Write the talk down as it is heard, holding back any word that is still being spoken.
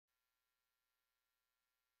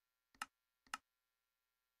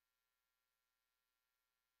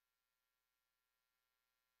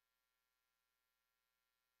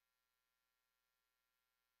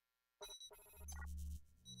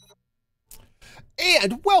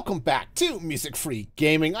And welcome back to Music Free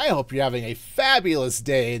Gaming. I hope you're having a fabulous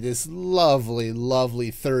day this lovely, lovely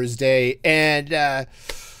Thursday. And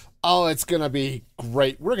oh, it's gonna be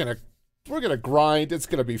great. We're gonna grind. It's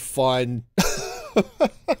gonna be fun. But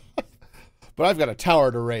I've got a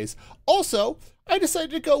tower to raise. Also, I decided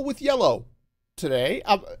to go with yellow today.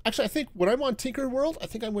 Actually, I think when I'm on Tinker World, I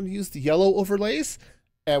think I'm going to use the yellow overlays.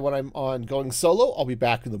 And when I'm on going solo, I'll be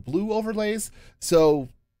back in the blue overlays. So,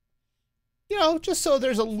 you know, just so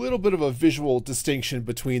there's a little bit of a visual distinction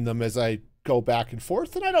between them as I go back and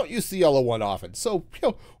forth. And I don't use the yellow one often. So, you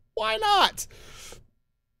know, why not?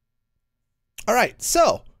 All right,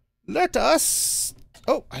 so let us...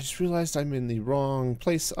 Oh, I just realized I'm in the wrong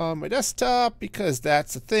place on my desktop because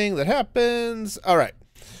that's a thing that happens. All right,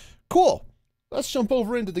 cool. Let's jump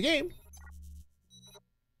over into the game.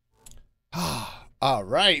 All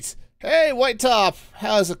right. Hey, White Top.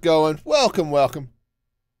 How's it going? Welcome, welcome.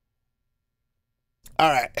 All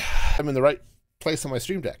right. I'm in the right place on my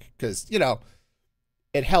stream deck because, you know,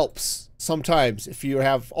 it helps sometimes if you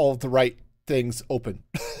have all of the right things open.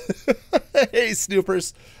 Hey,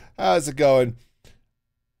 Snoopers. How's it going?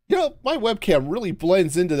 You know, my webcam really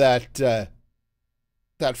blends into that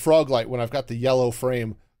that frog light when I've got the yellow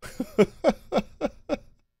frame.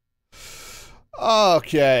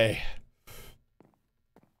 Okay.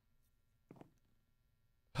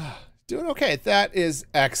 Doing okay. That is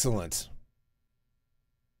excellent.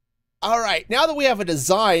 All right, now that we have a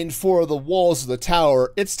design for the walls of the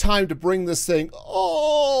tower, it's time to bring this thing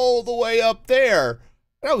all the way up there.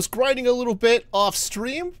 And I was grinding a little bit off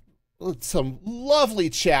stream. Some lovely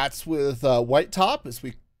chats with White Top as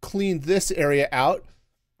we cleaned this area out.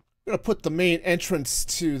 I'm going to put the main entrance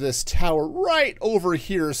to this tower right over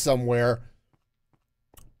here somewhere.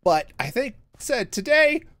 But I think said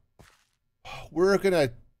today we're going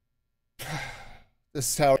to...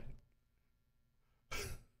 This tower...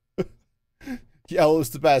 Yellow's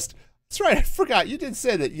the best. That's right, I forgot. You did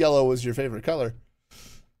say that yellow was your favorite color.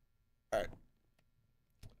 All right.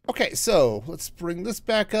 Okay, so let's bring this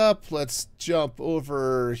back up. Let's jump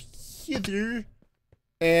over hither.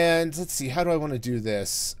 And let's see, how do I want to do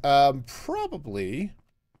this? Probably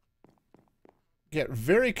get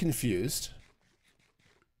very confused,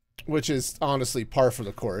 which is honestly par for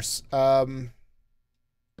the course. All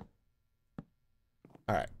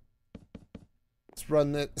right. Let's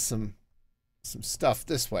run some stuff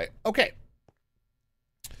this way. Okay.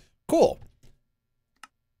 Cool.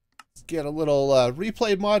 Let's get a little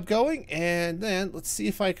replay mod going, and then let's see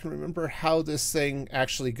if I can remember how this thing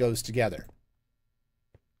actually goes together.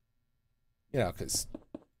 You know, because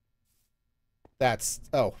that's...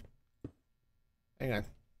 Oh. Hang on.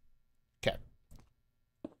 Okay.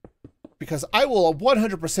 Because I will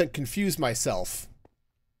 100% confuse myself.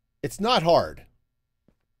 It's not hard.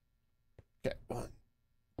 Okay. 1,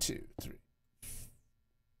 2, 3.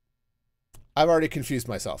 I've already confused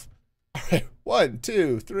myself. All right, 1,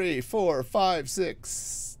 2, 3, 4, 5,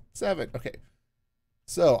 6, 7. Okay,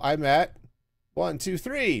 so I'm at 1, 2,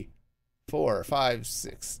 3, 4, 5,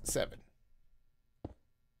 6, 7.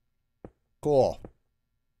 Cool.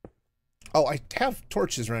 Oh, I have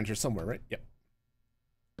torches around here somewhere, right? Yep.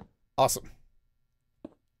 Awesome.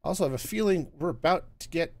 Also, I have a feeling we're about to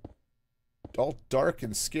get all dark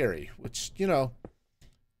and scary, which, you know,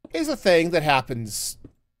 is a thing that happens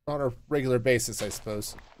on a regular basis, I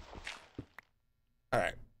suppose. All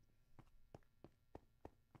right.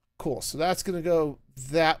 Cool. So that's going to go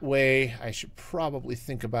that way. I should probably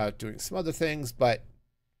think about doing some other things, but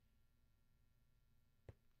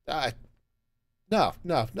no,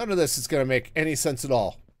 none of this is going to make any sense at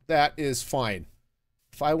all. That is fine.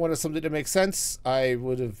 If I wanted something to make sense, I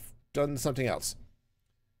would have done something else.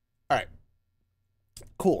 All right.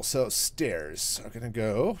 Cool. So stairs are going to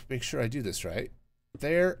go. Make sure I do this right.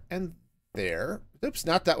 There and there. Oops,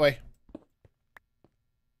 not that way.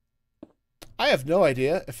 I have no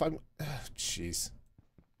idea if I'm... Jeez.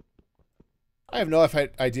 I have no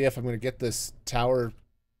idea if I'm going to get this tower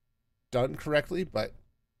done correctly, but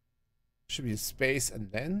should be a space and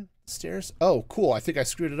then stairs. Oh, cool. I think I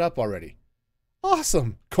screwed it up already.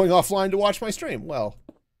 Awesome. Going offline to watch my stream. Well,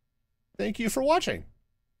 thank you for watching.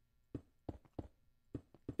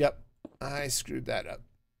 Yep, I screwed that up.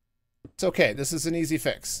 It's okay. This is an easy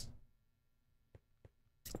fix.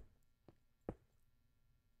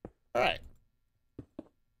 All right.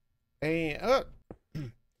 And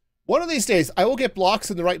one of these days, I will get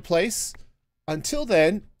blocks in the right place. Until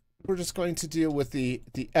then, we're just going to deal with the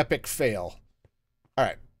epic fail. All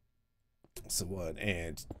right. So 1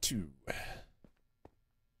 and 2.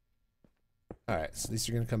 All right. So these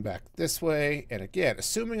are going to come back this way. And again,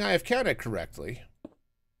 assuming I have counted correctly,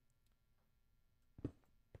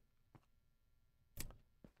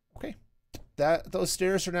 those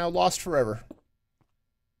stairs are now lost forever.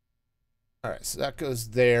 All right, so that goes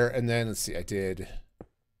there, and then let's see. I did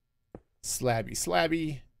slabby,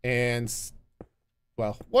 slabby, and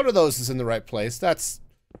well, one of those is in the right place. That's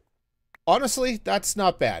honestly, that's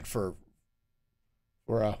not bad for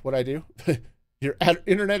what I do. Your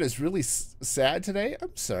internet is really sad today.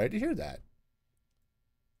 I'm sorry to hear that.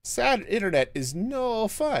 Sad internet is no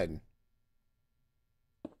fun.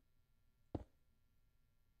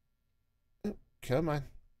 Come on.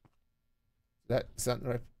 Is that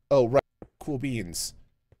right? Oh, right. Cool beans.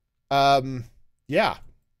 Yeah.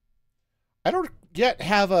 I don't yet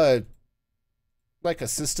have a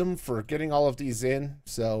system for getting all of these in,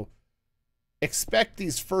 so expect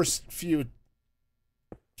these first few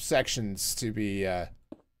sections to be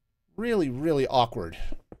really, really awkward.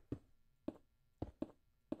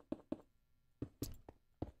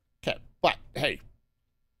 Okay, but hey,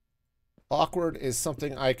 awkward is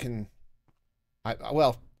something I can.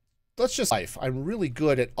 Well, let's just life. I'm really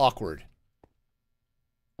good at awkward.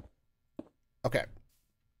 Okay.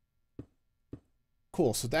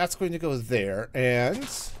 Cool, so that's going to go there, and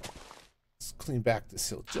let's clean back this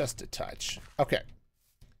hill just a touch. Okay.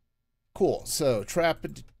 Cool, so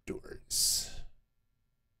trapdoors.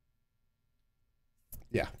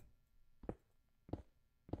 Yeah.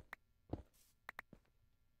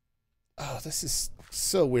 Oh, this is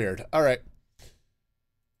so weird. All right.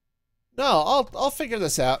 No, I'll figure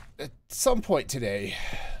this out at some point today.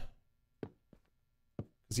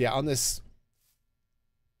 'Cause yeah, on this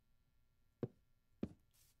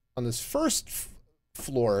first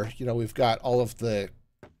floor, you know, we've got all of the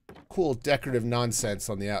cool decorative nonsense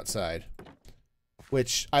on the outside,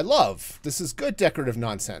 which I love. This is good decorative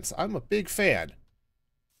nonsense. I'm a big fan.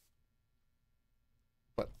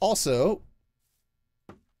 But also,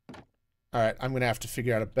 all right, I'm going to have to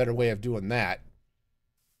figure out a better way of doing that.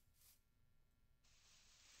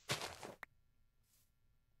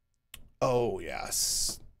 Oh,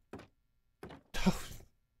 yes.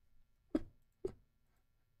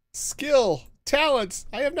 Skill, talents,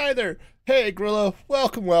 I have neither. Hey, Grillo,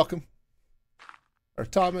 welcome, welcome. Or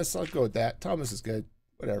Thomas, I'll go with that. Thomas is good.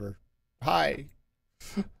 Whatever. Hi.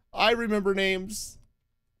 I remember names.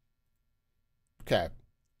 Okay.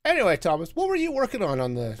 Anyway, Thomas, what were you working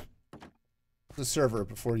on the server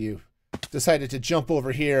before you decided to jump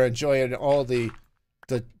over here and join all the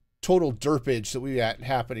total derpage that we got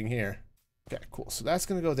happening here? Okay, cool. So that's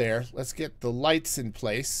going to go there. Let's get the lights in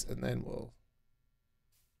place, and then we'll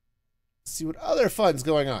see what other fun's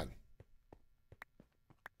going on.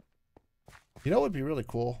 You know what would be really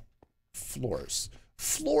cool? Floors.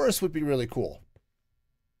 Floors would be really cool.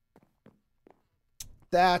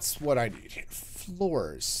 That's what I need here.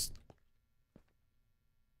 Floors.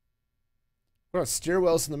 What about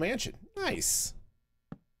stairwells in the mansion? Nice.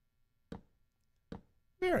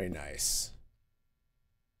 Very nice.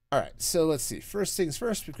 All right, so let's see. First things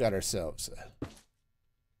first, we've got ourselves.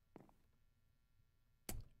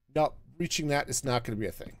 Nope, reaching that is not going to be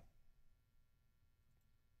a thing.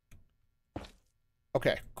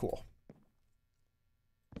 Okay, cool.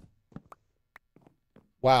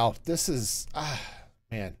 Wow, this is...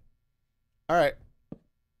 man. All right.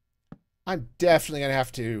 I'm definitely going to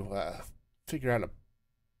have to figure out a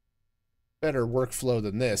better workflow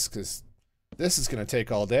than this, because this is going to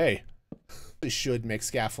take all day. I should make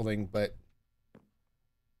scaffolding, but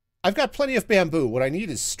I've got plenty of bamboo. What I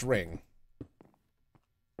need is string.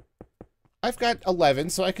 I've got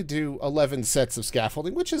 11, so I could do 11 sets of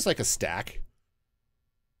scaffolding, which is like a stack.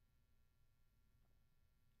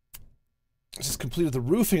 Just completed the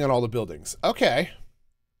roofing on all the buildings. Okay.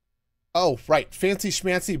 Oh, right. Fancy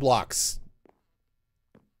schmancy blocks.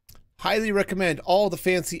 Highly recommend all the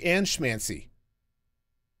fancy and schmancy.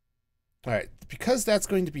 All right. Because that's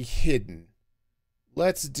going to be hidden,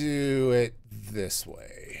 let's do it this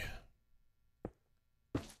way.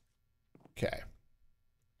 Okay.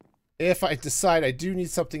 If I decide I do need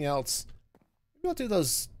something else, maybe I'll do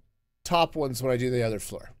those top ones when I do the other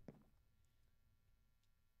floor.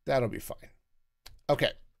 That'll be fine.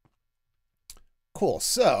 Okay. Cool.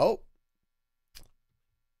 So,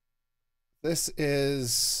 this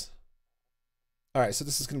is... all right, so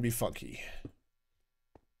this is going to be funky.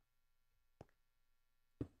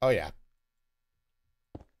 Oh, yeah.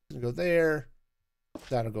 Gonna go there.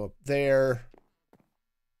 That'll go up there.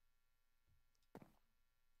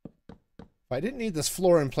 If I didn't need this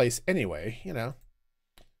floor in place anyway, you know.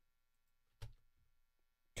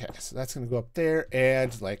 Okay, so that's gonna go up there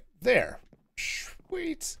and like there.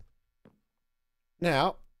 Sweet.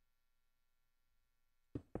 Now,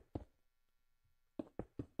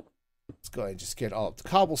 let's go ahead and just get all of the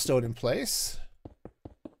cobblestone in place.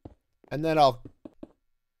 And then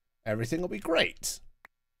everything will be great.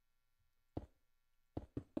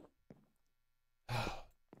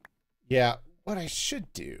 Yeah, what I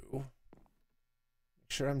should do, make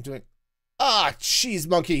sure I'm doing, cheese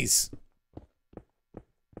monkeys.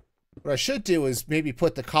 What I should do is maybe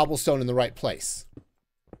put the cobblestone in the right place.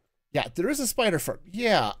 Yeah, there is a spider farm.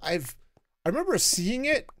 Yeah, I remember seeing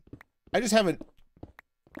it. I just haven't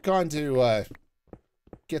gone to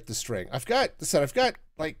get the string. I've got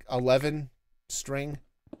like 11 string,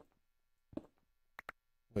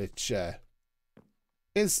 which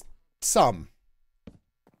is some.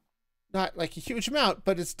 Not like a huge amount,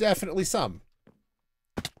 but it's definitely some.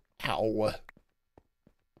 Ow. What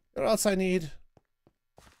else I need?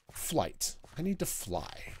 Flight. I need to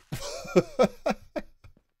fly.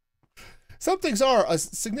 Some things are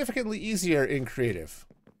significantly easier in creative.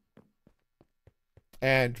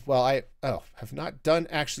 And, well, I have not done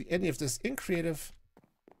actually any of this in creative.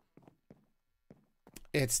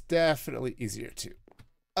 It's definitely easier to.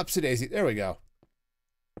 Upsy-daisy. There we go.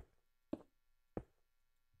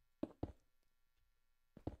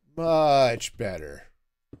 Much better.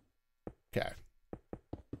 Okay.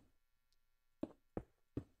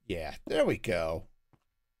 Yeah, there we go.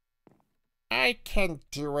 I can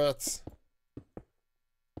do it.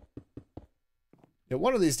 Yeah,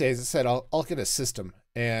 one of these days, I said I'll get a system,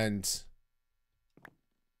 and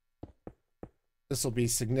this will be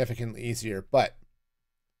significantly easier. But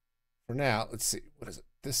for now, let's see. What is it?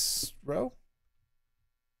 This row?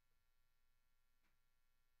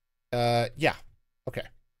 Yeah. Okay.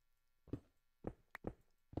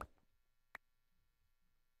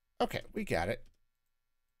 Okay, we got it.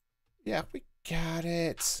 Yeah, we got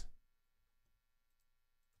it.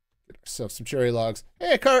 Get ourselves some cherry logs.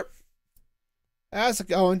 Hey, Kurt. How's it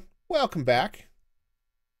going? Welcome back.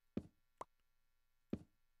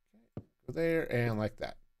 Go there and like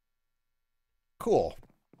that. Cool.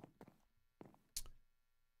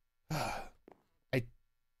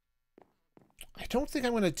 I don't think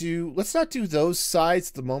I'm going to do... Let's not do those sides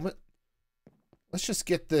at the moment. Let's just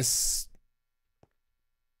get this...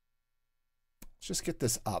 Let's just get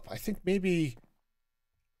this up. I think maybe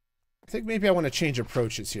I want to change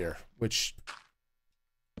approaches here, which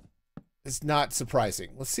is not surprising.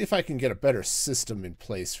 Let's see if I can get a better system in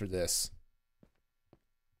place for this.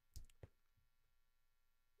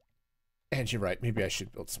 And you're right. Maybe I should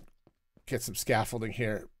get some scaffolding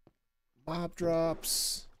here. Mob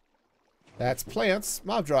drops. That's plants.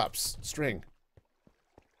 Mob drops. String.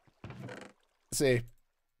 See,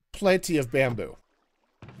 plenty of bamboo.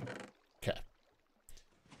 Okay.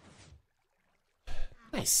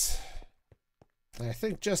 Nice. And I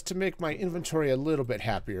think just to make my inventory a little bit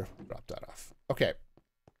happier, we'll drop that off. Okay.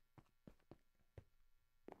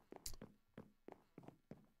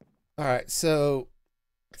 All right, so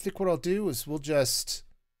I think what I'll do is I'm just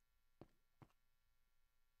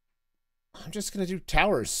going to do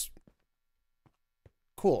towers.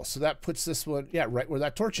 Cool. So that puts this one, yeah, right where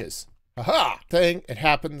that torch is. Aha! Thing. It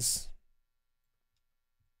happens.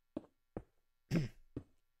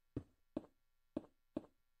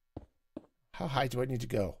 How high do I need to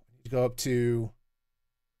go? I need to go up to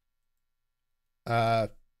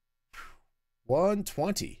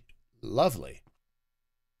 120. Lovely.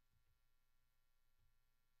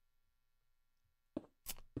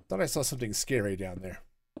 Thought I saw something scary down there.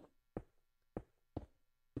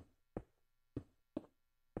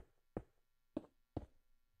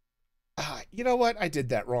 You know what? I did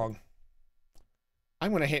that wrong.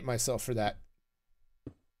 I'm going to hate myself for that.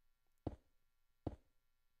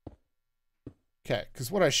 Okay,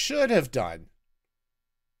 because what I should have done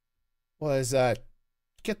was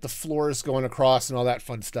get the floors going across and all that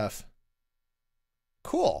fun stuff.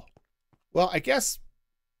 Cool. Well, I guess...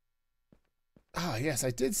 Ah, yes,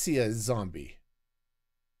 I did see a zombie.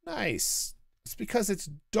 Nice. It's because it's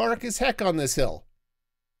dark as heck on this hill.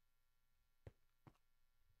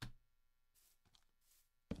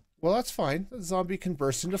 Well, that's fine. The zombie can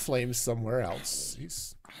burst into flames somewhere else.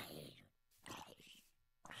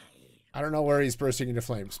 I don't know where he's bursting into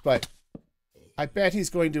flames, but I bet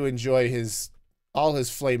he's going to enjoy all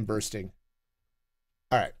his flame bursting.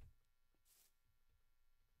 All right.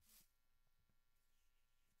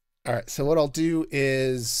 All right, so what I'll do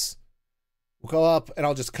is we'll go up and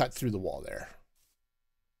I'll just cut through the wall there.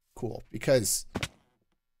 Cool, because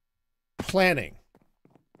planning.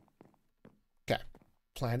 Okay,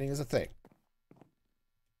 planning is a thing.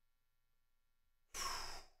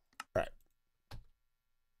 All right.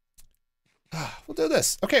 We'll do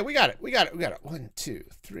this. Okay, we got it. We got it. We got it. 1, 2,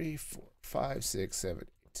 3, 4, 5, 6, 7,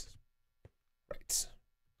 8. Right.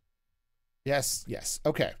 Yes, yes.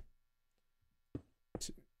 Okay.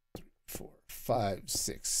 5,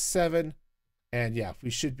 6, 7. And yeah, we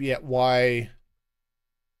should be at Y.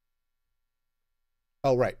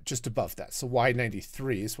 Oh, right, just above that. So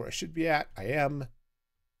Y93 is where I should be at. I am.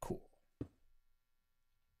 Cool.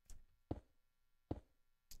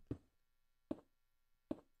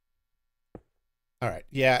 All right,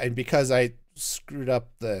 yeah, and because I screwed up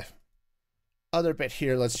the other bit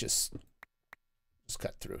here, let's just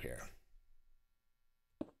cut through here.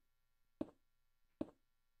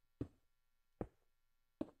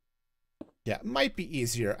 Yeah, it might be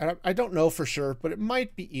easier. I don't know for sure, but it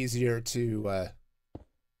might be easier to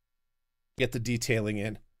get the detailing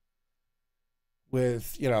in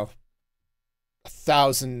with, you know,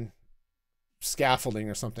 1,000 scaffolding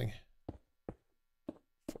or something.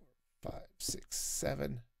 4, 5, 6,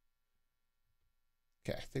 7.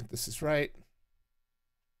 Okay, I think this is right.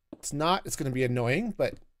 It's not. It's going to be annoying,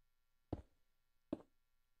 but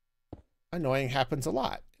annoying happens a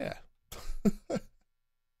lot. Yeah.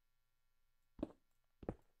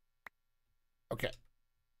 Okay.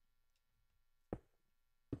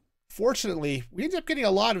 Fortunately, we ended up getting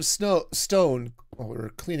a lot of stone while we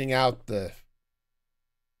were cleaning out the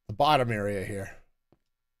bottom area here.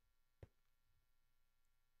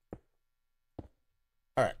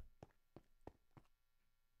 All right.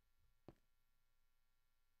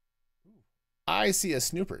 I see a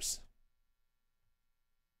snoopers.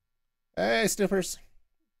 Hey, snoopers.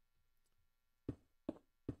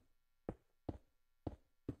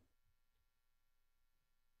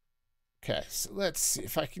 Okay, so let's see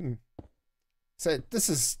if I can say this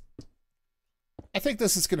is. I think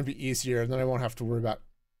this is going to be easier, and then I won't have to worry about.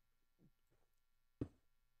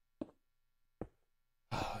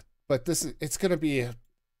 But this is. It's going to be.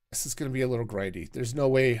 This is going to be a little grindy. There's no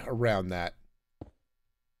way around that.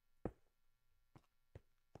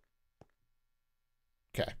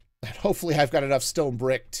 Okay, and hopefully I've got enough stone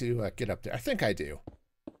brick to get up there. I think I do.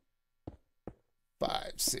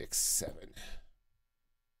 5, 6, 7.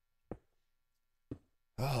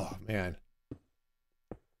 Oh, man.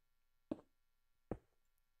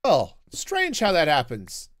 Oh, strange how that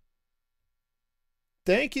happens.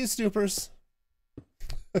 Thank you, Snoopers.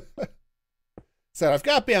 So I've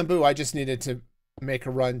got bamboo. I just needed to make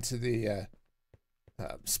a run to the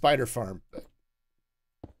spider farm.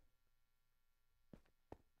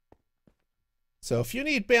 So if you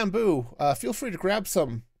need bamboo, feel free to grab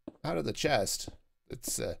some out of the chest.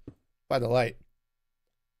 It's by the light.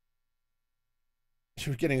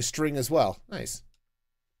 You're getting string as well. Nice.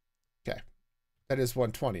 Okay. That is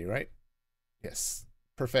 120, right? Yes.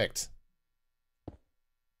 Perfect.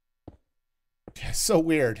 Yeah, so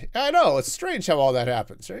weird. I know. It's strange how all that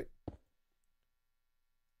happens, right?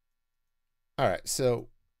 All right. So,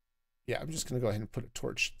 yeah, I'm just going to go ahead and put a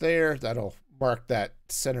torch there. That'll mark that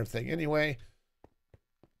center thing anyway.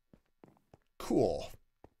 Cool.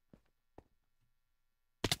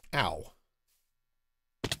 Ow.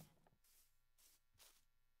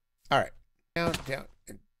 All right, down,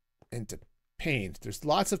 into pain. There's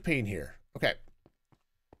lots of pain here. Okay.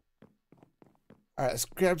 All right, let's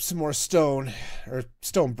grab some more stone, or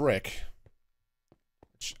stone brick.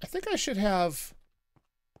 Which I think I should have.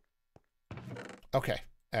 Okay,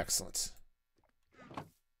 excellent.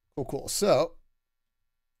 Cool, cool. So,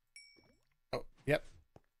 oh, yep.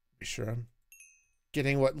 Be sure I'm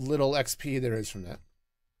getting what little XP there is from that.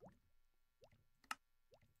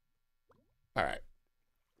 All right.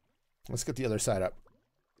 Let's get the other side up.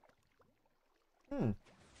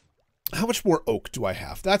 How much more oak do I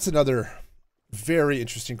have? That's another very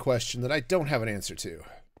interesting question that I don't have an answer to.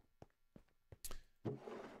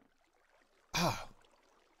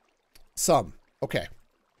 Some. Okay.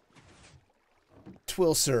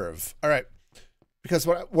 Twill serve. All right. Because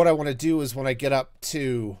what I want to do is when I get up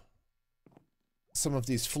to some of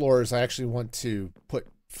these floors, I actually want to put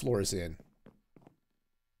floors in.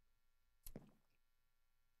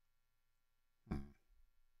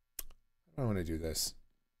 I want to do this.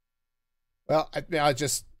 Well, I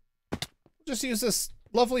just use this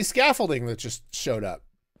lovely scaffolding that just showed up.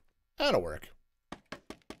 That'll work.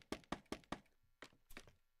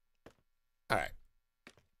 All right.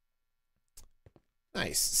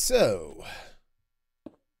 Nice. So,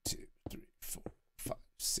 2, 3, 4, 5,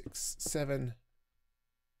 6, 7.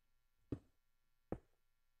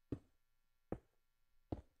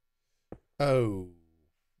 Oh,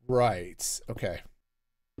 right. Okay.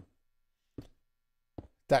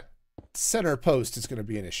 That center post is going to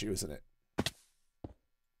be an issue, isn't it?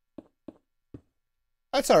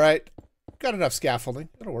 That's all right. Got enough scaffolding.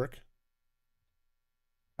 It'll work.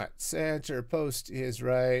 All right, center post is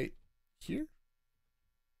right here.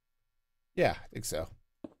 Yeah, I think so.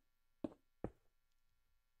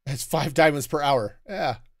 It's 5 diamonds per hour.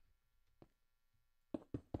 Yeah.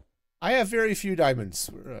 I have very few diamonds.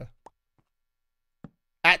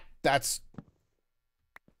 That's...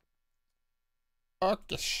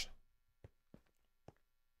 Orkish.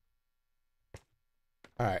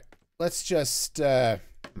 Alright. Let's just... Okay,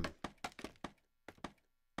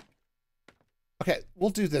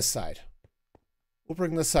 we'll do this side. We'll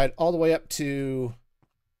bring this side all the way up to...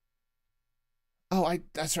 Oh,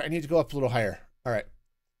 that's right. I need to go up a little higher. Alright.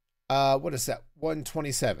 What is that?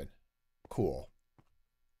 127. Cool.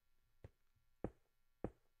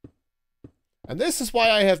 And this is why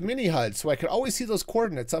I have mini HUD, so I can always see those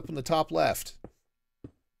coordinates up in the top left.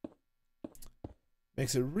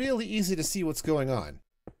 Makes it really easy to see what's going on.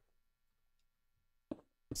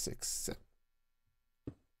 6, 7.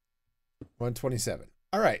 127.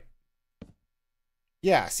 All right.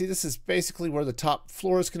 Yeah, see, this is basically where the top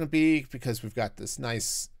floor is going to be because we've got this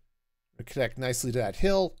nice... We connect nicely to that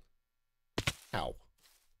hill. Ow.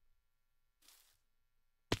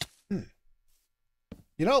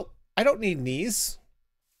 You know, I don't need knees.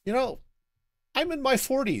 You know, I'm in my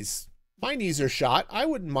 40s. My knees are shot. I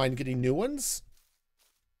wouldn't mind getting new ones.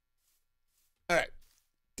 All right.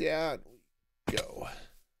 Down we go.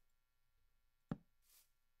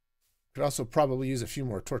 Could also probably use a few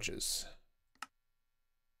more torches.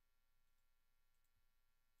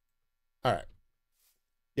 All right.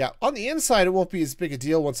 Yeah, on the inside, it won't be as big a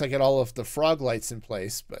deal once I get all of the frog lights in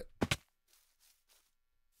place, but...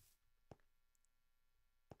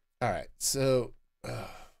 All right, so...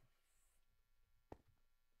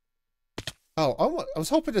 Oh, I was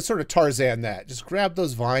hoping to sort of Tarzan that. Just grab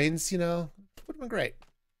those vines, you know? Would have been great.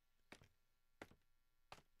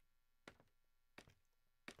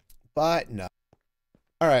 But no.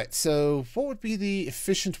 All right, so what would be the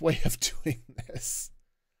efficient way of doing this?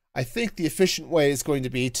 I think the efficient way is going to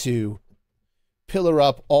be to pillar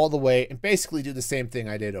up all the way and basically do the same thing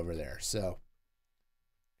I did over there. So,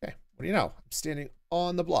 okay, what do you know? I'm standing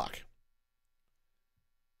on the block.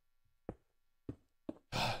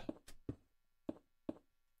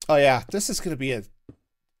 Oh yeah, this is going to be a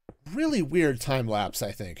really weird time lapse,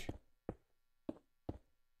 I think.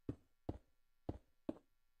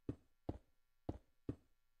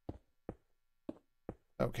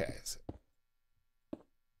 Okay.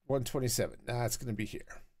 127. Nah, it's going to be here.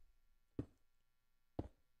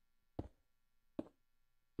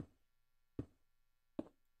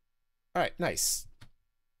 All right, nice.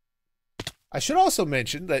 I should also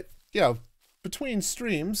mention that, you know, between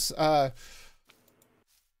streams, I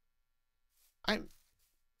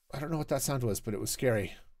don't know what that sound was, but it was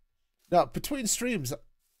scary. Now, between streams,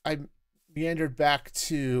 I meandered back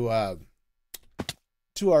to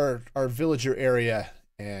our villager area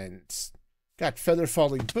and got feather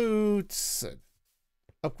falling boots and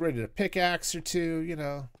upgraded a pickaxe or two, you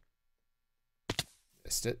know.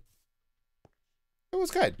 Missed it. It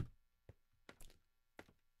was good.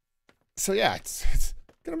 So yeah, it's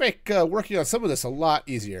gonna make working on some of this a lot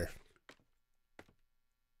easier.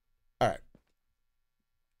 All right.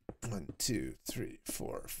 1, 2, 3,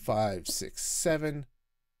 4, 5, 6, 7,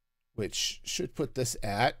 which should put this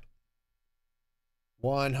at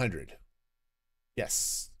 100.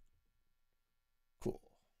 Yes. Cool.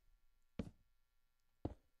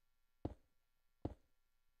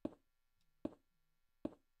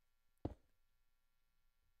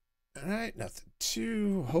 All right,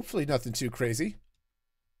 hopefully nothing too crazy.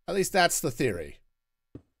 At least that's the theory.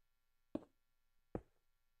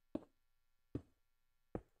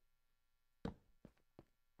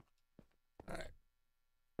 All right.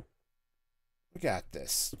 We got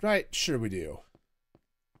this, right? Sure we do.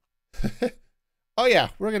 Oh yeah,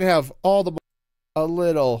 we're gonna have all the a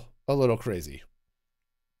little crazy,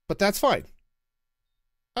 but that's fine.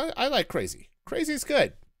 I like crazy. Crazy's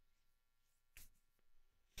good.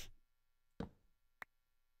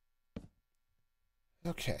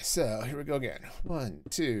 Okay, so here we go again. 1,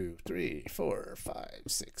 2, 3, 4, 5,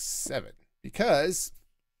 6, 7. Because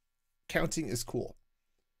counting is cool.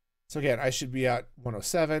 So again, I should be at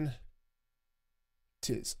 107. It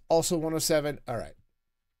is also 107. All right.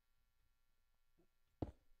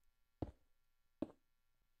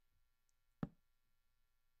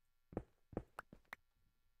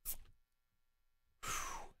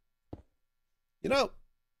 You know,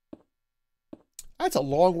 that's a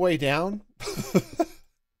long way down.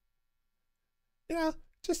 You know,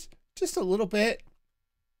 just a little bit.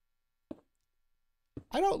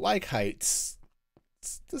 I don't like heights.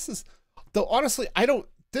 This is, though honestly,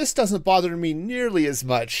 this doesn't bother me nearly as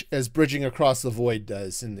much as bridging across the void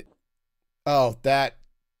does. Oh, that's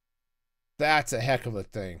a heck of a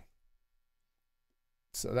thing.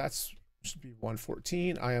 So that's should be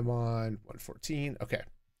 114. I am on 114. Okay.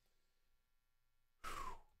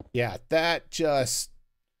 Yeah, that just...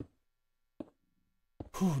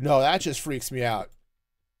 no, that just freaks me out.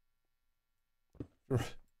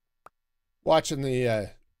 Watching the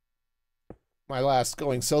my last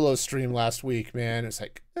going solo stream last week, man, it's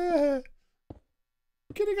like getting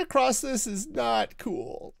across this is not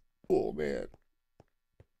cool. Cool, man.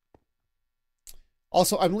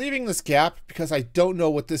 Also, I'm leaving this gap because I don't know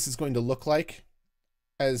what this is going to look like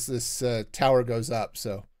as this tower goes up.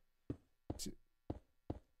 So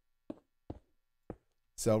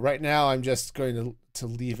right now I'm just going to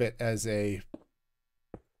leave it as a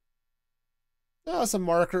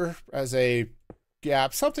marker, as a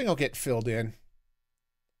gap. Something will get filled in.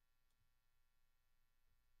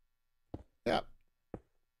 Yep.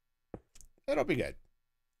 It'll be good.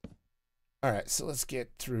 All right, so let's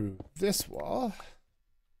get through this wall.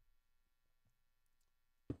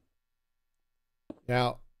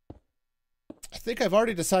 Now, I think I've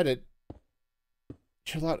already decided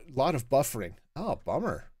a lot of buffering. Oh,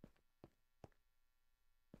 bummer.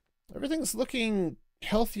 Everything's looking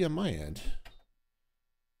healthy on my end.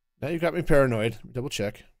 Now you got me paranoid. Double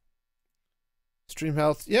check. Stream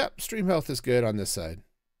health. Yep, stream health is good on this side,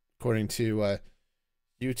 according to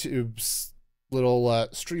YouTube's little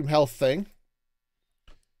stream health thing.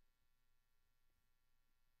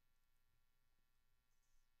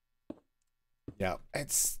 Yeah,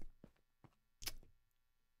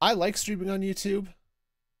 I like streaming on YouTube,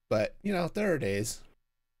 but you know, there are days.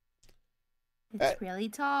 It's really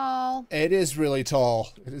tall. It is really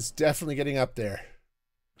tall. It is definitely getting up there.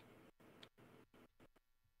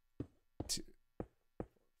 2,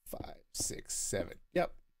 5, 6, 7.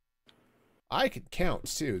 Yep. I can count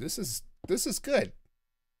too. This is good.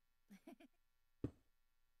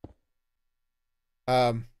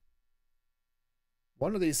 One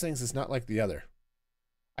of these things is not like the other.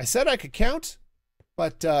 I said I could count,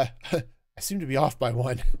 but I seem to be off by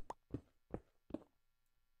 1.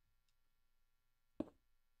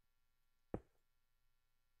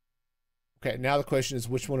 Okay, now the question is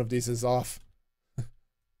which one of these is off? All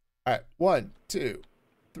right, 1, 2,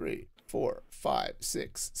 3, 4, 5,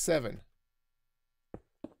 6, 7.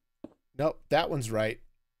 Nope, that one's right.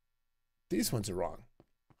 These ones are wrong.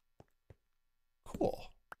 Cool.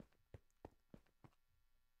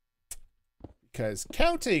 Because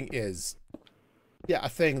counting is, yeah, a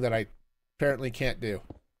thing that I apparently can't do.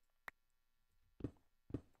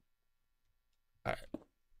 All right.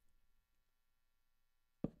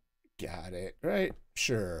 Got it, right?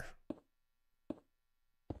 Sure.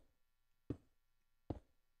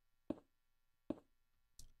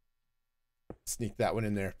 Sneak that one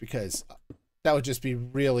in there because that would just be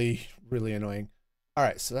really, really annoying. All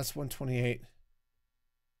right, so that's 128.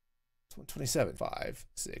 It's 127. 5,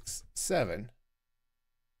 6, 7.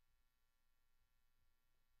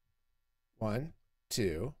 1,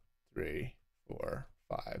 2, 3, 4,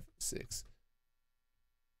 5, 6.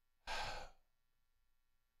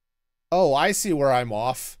 Oh, I see where I'm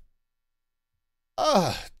off.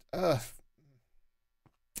 All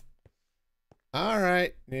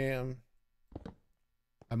right, yeah.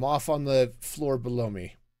 I'm off on the floor below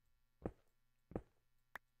me.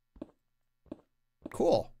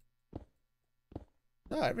 Cool.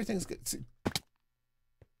 No, everything's good. See,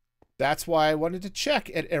 that's why I wanted to check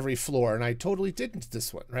at every floor, and I totally didn't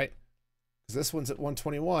this one, right? Because this one's at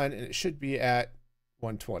 121, and it should be at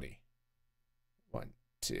 120. 1,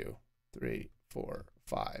 2, 3, 4,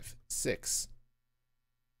 5, 6.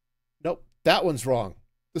 Nope, that one's wrong.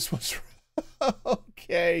 This one's wrong.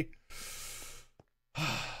 Okay.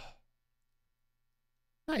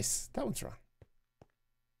 Nice. That one's wrong.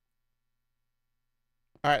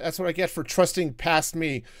 All right, that's what I get for trusting past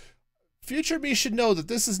me. Future me should know that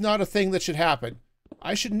this is not a thing that should happen.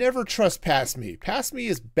 I should never trust past me. Past me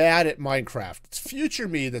is bad at Minecraft. It's future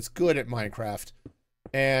me that's good at Minecraft.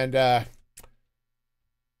 And, all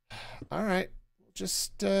right.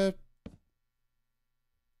 Just,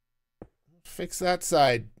 fix that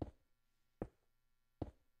side.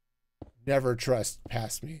 Never trust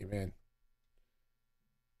past me, man.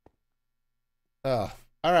 Oh,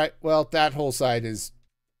 all right. Well, that whole side is...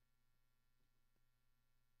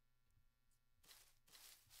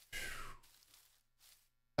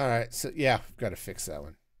 All right, so yeah, I've got to fix that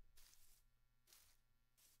one.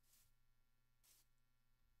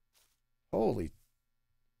 Holy.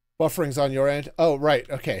 Buffering's on your end? Oh, right,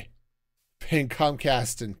 okay. Paying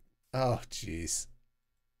Comcast and... Oh, jeez.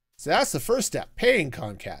 So that's the first step, paying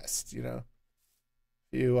Comcast, you know.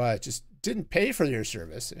 You just didn't pay for your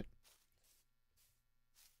service.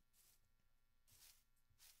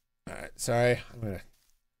 All right, sorry. I'm going to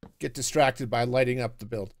get distracted by lighting up the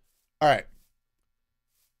build. All right.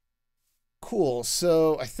 Cool.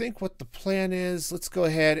 So I think what the plan is, let's go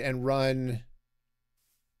ahead and run.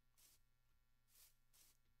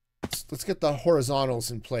 Let's get the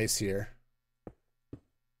horizontals in place here.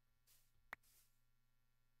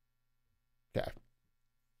 Okay.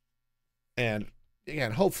 And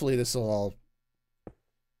again, hopefully this will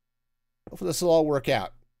all work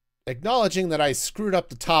out. Acknowledging that I screwed up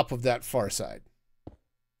the top of that far side.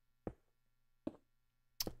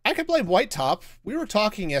 I could blame White Top. We were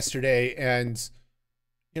talking yesterday, and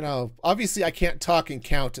you know, obviously I can't talk and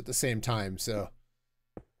count at the same time, so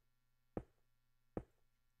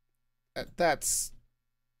that's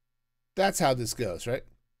how this goes, right?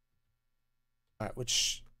 All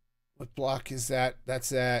right, what block is that?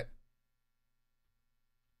 That's at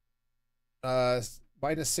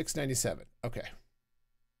minus 697. Okay.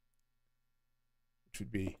 Which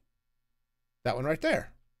would be that one right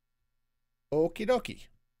there. Okie dokie.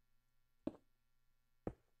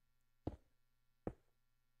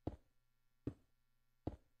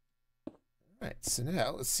 All right, so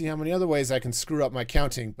now let's see how many other ways I can screw up my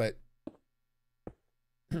counting, but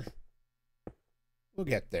we'll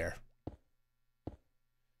get there.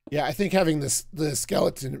 Yeah, I think having the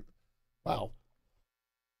skeleton. Wow.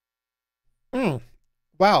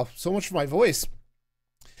 Wow, so much for my voice.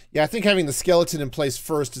 Yeah, I think having the skeleton in place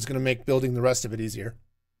first is going to make building the rest of it easier.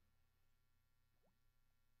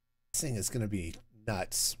 This thing is going to be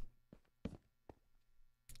nuts.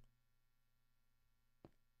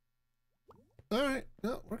 All right,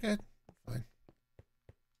 no, we're good. Fine.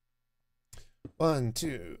 1,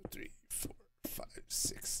 2, 3, 4, 5,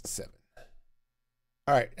 6, 7.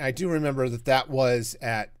 All right, I do remember that was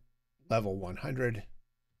at level 100.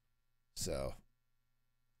 So,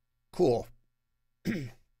 cool.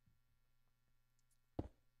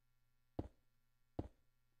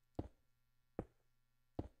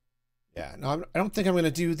 Yeah, no, I don't think I'm going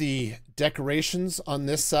to do the decorations on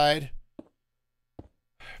this side.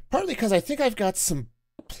 Partly because I think I've got some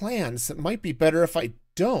plans that might be better if I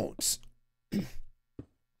don't.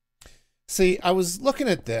 See, I was looking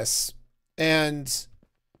at this, and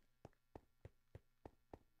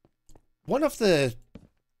one of the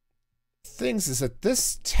things is that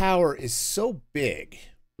this tower is so big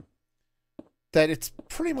that it's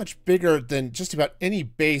pretty much bigger than just about any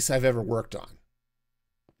base I've ever worked on.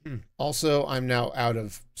 Also, I'm now out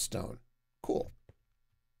of stone. Cool.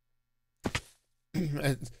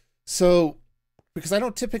 So, because I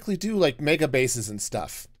don't typically do like mega bases and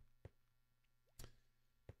stuff.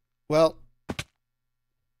 Well,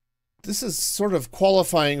 this is sort of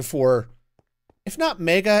qualifying for, if not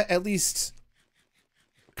mega, at least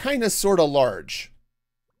kind of sort of large.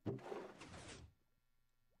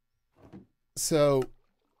 So,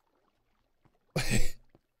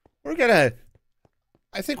 we're gonna,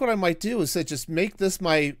 I think what I might do is just make this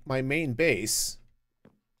my main base.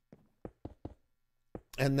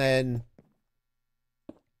 And then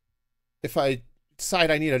if I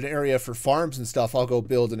decide I need an area for farms and stuff, I'll go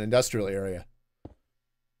build an industrial area.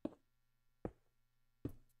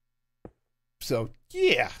 So,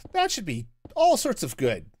 yeah, that should be all sorts of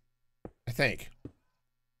good, I think.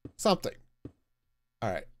 Something.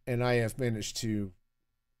 All right, and I have managed to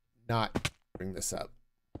not bring this up.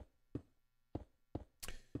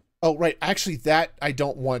 Oh, right, actually, that I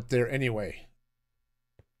don't want there anyway.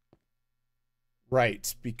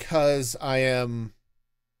 Right, because I am...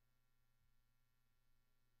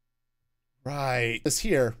 Right. This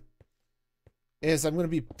here is I'm going to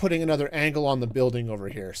be putting another angle on the building over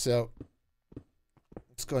here. So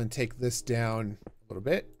let's go ahead and take this down a little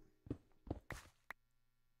bit.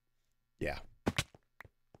 Yeah.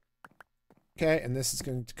 Okay, and this is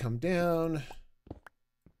going to come down.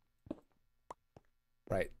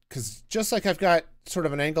 Right, because just like I've got sort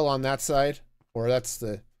of an angle on that side, or that's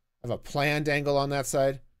the... I have a planned angle on that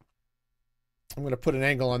side. I'm going to put an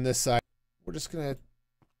angle on this side. We're just going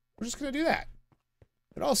to do that.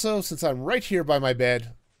 And also, since I'm right here by my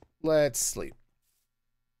bed, let's sleep.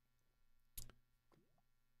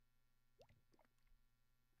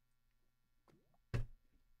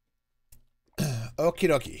 Okie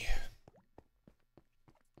dokie.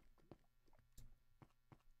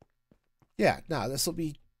 Yeah, no, this will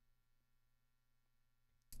be...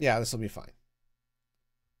 Yeah, this will be fine.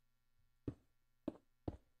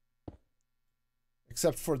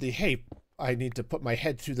 Except for the, hey, I need to put my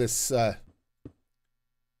head through this, and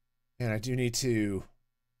I do need to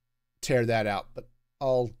tear that out, but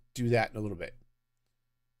I'll do that in a little bit.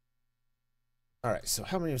 All right, so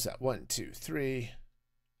how many was that? 1, 2, 3,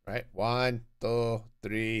 right? 1, 2,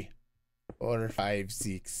 3, 4, 5,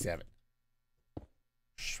 6, 7.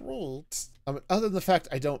 Sweet. I mean, other than the fact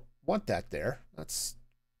I don't want that there. That's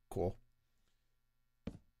cool.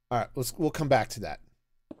 All right, we'll come back to that.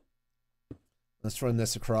 Let's run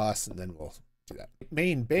this across, and then we'll do that.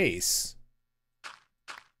 Main base.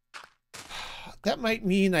 That might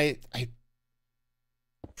mean I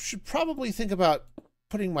should probably think about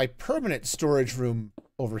putting my permanent storage room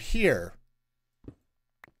over here.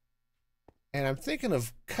 And I'm thinking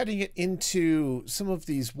of cutting it into some of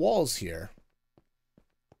these walls here.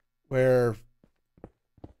 Where...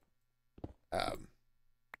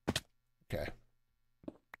 okay.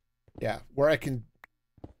 Yeah, where I can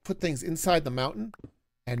put things inside the mountain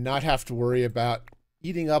and not have to worry about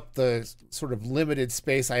eating up the sort of limited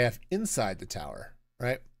space I have inside the tower,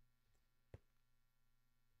 right?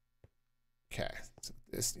 Okay, so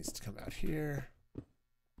this needs to come out here.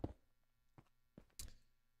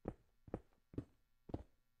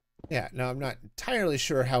 Yeah, now I'm not entirely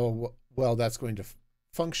sure how well that's going to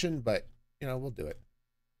function, but, you know, we'll do it.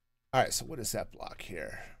 All right, so what is that block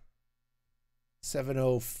here?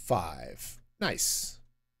 705. Nice.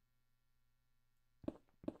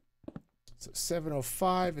 So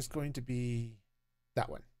 705 is going to be that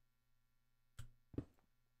one.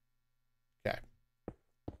 Okay.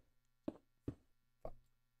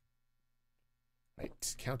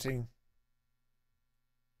 Right, counting.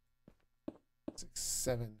 6,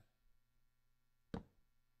 7.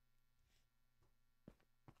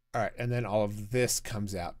 All right, and then all of this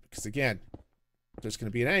comes out because, again, there's going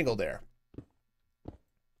to be an angle there.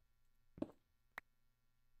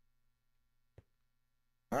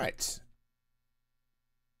 All right.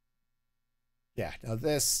 Yeah, now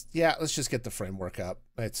this, yeah, let's just get the framework up.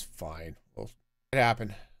 It's fine. We'll make it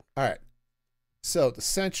happen. All right. So the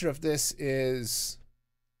center of this is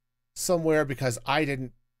somewhere because I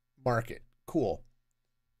didn't mark it. Cool.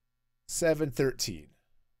 713.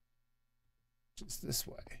 Which is this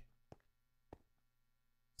way.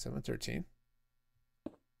 713.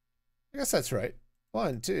 I guess that's right.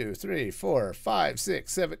 1, 2, 3, 4, 5,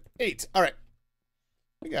 6, 7, 8. All right.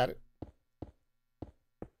 We got it.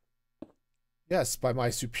 Yes, by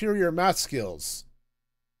my superior math skills.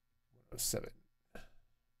 107.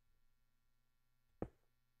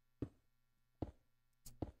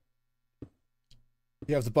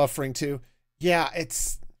 You have the buffering too? Yeah,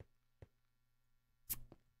 it's...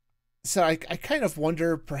 So I kind of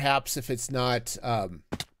wonder perhaps if it's not...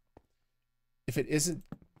 if it isn't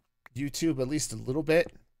YouTube at least a little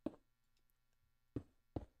bit.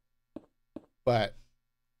 But...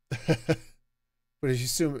 But if you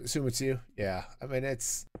assume it's you, yeah. I mean,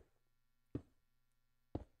 it's...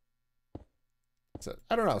 So,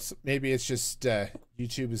 I don't know. So maybe it's just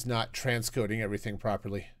YouTube is not transcoding everything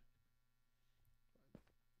properly.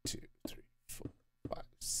 2, 3, 4, 5,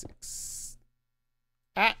 6.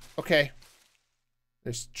 Ah, okay.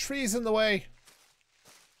 There's trees in the way.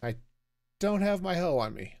 I don't have my hoe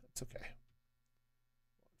on me. It's okay.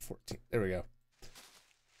 14. There we go.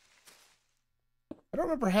 I don't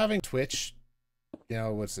remember having Twitch, you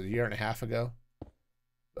know, what's it, a year and a half ago?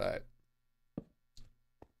 But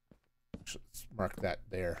let's mark that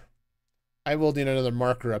there. I will need another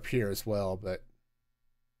marker up here as well, but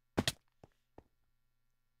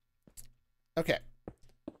okay.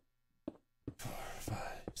 4, 5,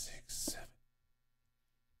 6, 7.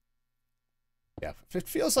 Yeah, if it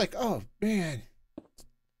feels like, oh man,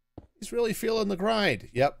 he's really feeling the grind.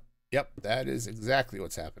 Yep, that is exactly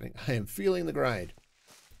what's happening. I am feeling the grind.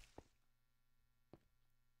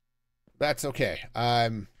 That's okay.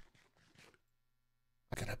 I'm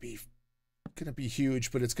not gonna be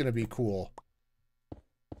huge, but it's gonna be cool.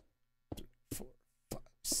 3, 4, 5,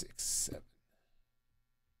 6, 7.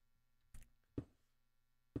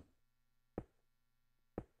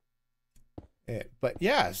 But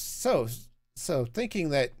yeah, so thinking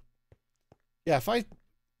that, yeah, if I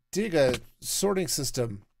dig a sorting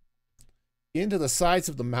system into the sides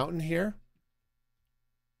of the mountain here,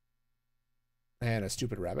 and a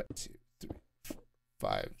stupid rabbit. 2, 3, 4,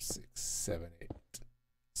 5, 6, 7, 8.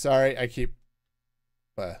 Sorry, I keep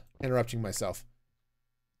interrupting myself.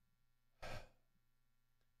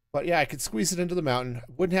 But yeah, I could squeeze it into the mountain.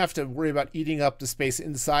 Wouldn't have to worry about eating up the space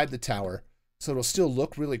inside the tower, so it'll still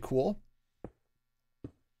look really cool.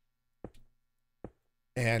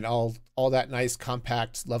 And all that nice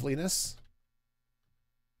compact loveliness.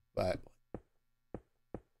 But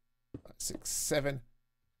 5, 6, 7.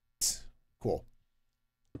 Cool.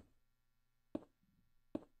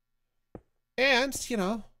 And, you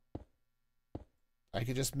know, I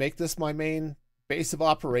could just make this my main base of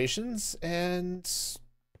operations and,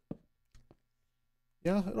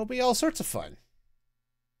 you know, it'll be all sorts of fun.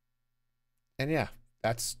 And yeah,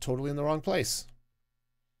 that's totally in the wrong place.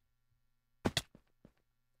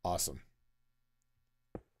 awesome.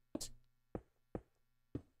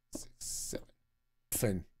 6, 7.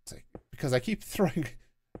 And it's like, because I keep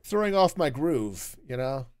throwing off my groove, you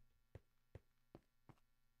know?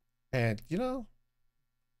 And, you know,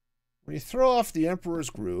 when you throw off the Emperor's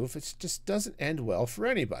groove, it just doesn't end well for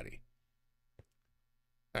anybody.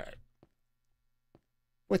 All right.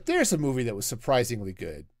 But there's a movie that was surprisingly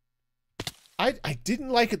good. I didn't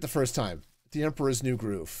like it the first time, The Emperor's New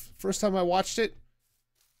Groove. First time I watched it,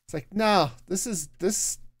 it's like, no,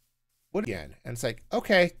 what again? And it's like,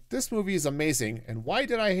 okay, this movie is amazing. And why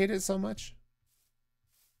did I hate it so much?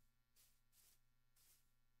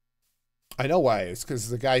 I know why. It's because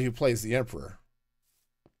the guy who plays the Emperor.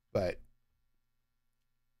 But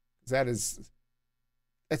that's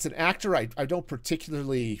an actor I don't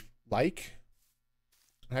particularly like.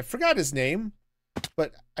 And I forgot his name,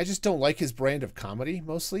 but I just don't like his brand of comedy,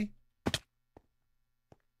 mostly.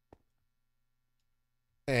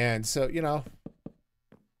 And so, you know,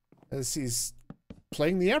 as he's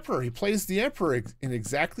playing the Emperor, he plays the Emperor in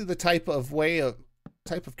exactly the type of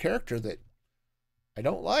character that I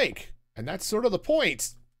don't like. And that's sort of the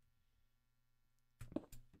point.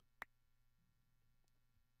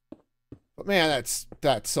 But man, that's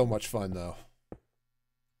so much fun, though.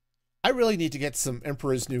 I really need to get some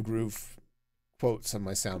Emperor's New Groove quotes on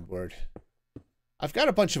my soundboard. I've got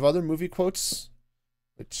a bunch of other movie quotes,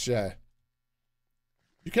 which you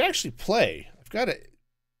can actually play. I've got a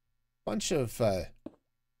bunch of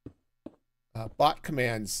bot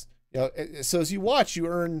commands. You know, so as you watch, you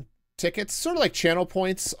earn tickets, sort of like channel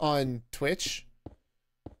points on Twitch.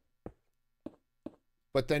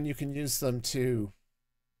 But then you can use them to,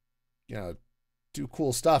 you know, do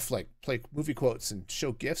cool stuff like play movie quotes and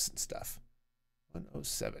show GIFs and stuff.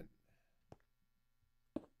 107.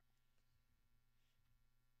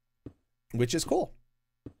 Which is cool.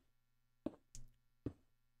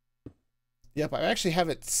 Yep, I actually have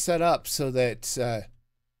it set up so that if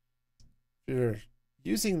you're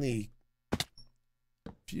using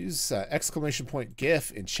use exclamation point GIF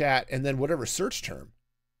in chat and then whatever search term.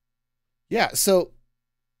 Yeah, so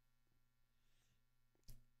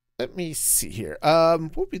let me see here.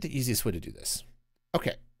 What would be the easiest way to do this?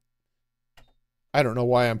 Okay. I don't know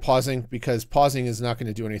why I'm pausing, because pausing is not going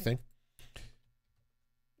to do anything.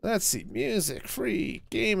 Let's see.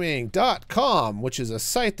 musicfreegaming.com, which is a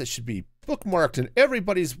site that should be bookmarked in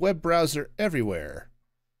everybody's web browser everywhere.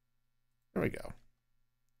 There we go.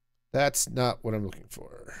 That's not what I'm looking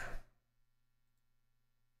for.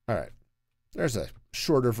 All right. There's a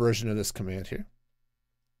shorter version of this command here.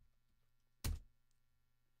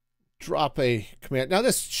 Drop a command. Now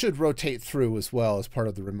this should rotate through as well as part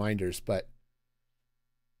of the reminders, but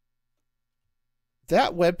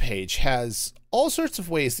that web page has all sorts of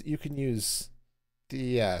ways that you can use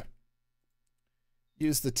the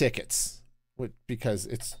tickets, because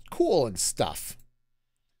it's cool and stuff.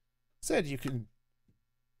 Said you can,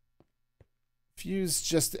 if you use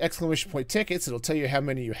just the exclamation point tickets, it'll tell you how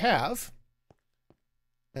many you have,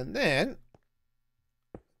 and then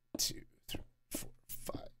 2, 3, 4,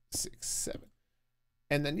 5, 6, 7,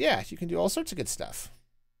 and then yeah, you can do all sorts of good stuff.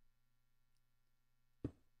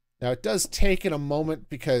 Now, it does take in a moment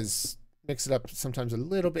because mix it up sometimes a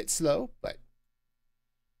little bit slow, but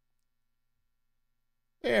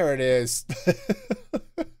there it is.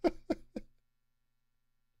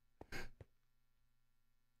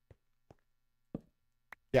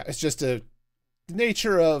 Yeah, it's just the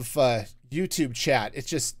nature of YouTube chat. It's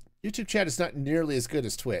just YouTube chat is not nearly as good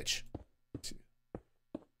as Twitch. 2,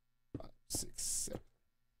 5, 6, 7.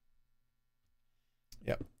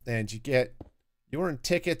 Yep, and you earn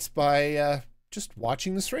tickets by just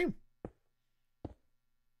watching the stream.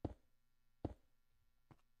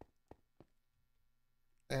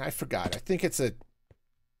 And I forgot. I think it's I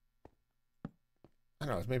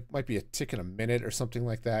don't know. It might be a tick in a minute or something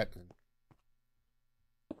like that.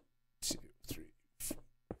 2, 3, 4,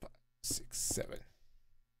 5, 6, 7.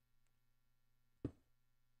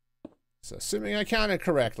 So assuming I counted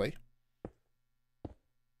correctly.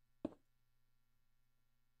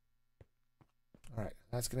 All right,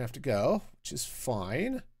 that's going to have to go, which is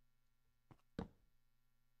fine.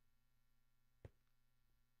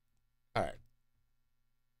 All right.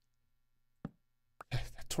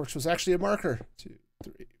 That torch was actually a marker. 2,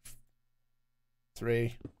 3,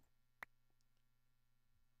 3,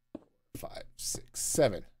 5, 6,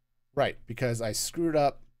 7. Right, because I screwed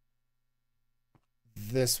up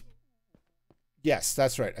this. Yes,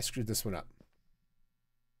 that's right. I screwed this one up.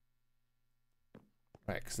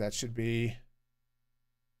 Right, because that should be...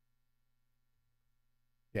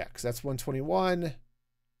 Yeah, because that's 121.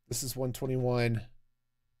 This is 121.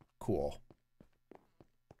 Cool.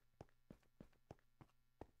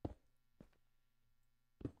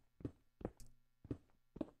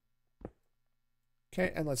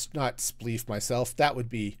 Okay, and let's not spleef myself. That would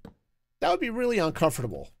be really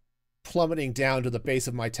uncomfortable. Plummeting down to the base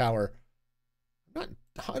of my tower. I'm not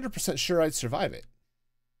 100% sure I'd survive it.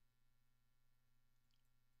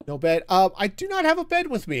 No bed. I do not have a bed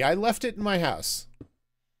with me. I left it in my house.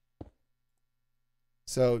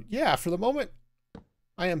 So, yeah, for the moment,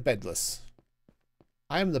 I am bedless.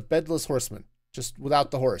 I am the bedless horseman. Just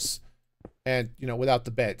without the horse. And, you know, without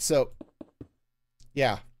the bed. So,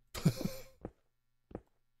 yeah.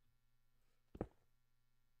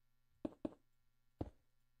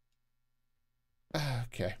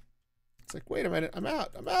 Okay. It's like, wait a minute. I'm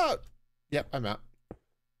out. I'm out. Yep, I'm out.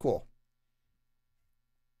 Cool.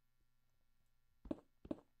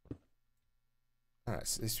 All right.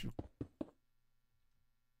 So this...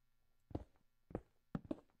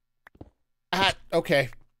 okay.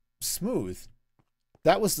 Smooth.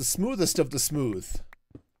 That was the smoothest of the smooth.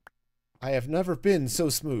 I have never been so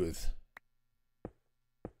smooth.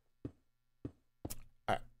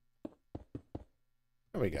 All right.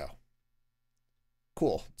 There we go.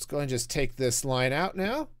 Cool. Let's go ahead and just take this line out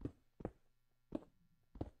now.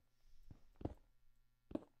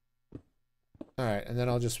 All right, and then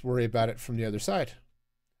I'll just worry about it from the other side.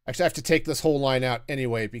 Actually, I have to take this whole line out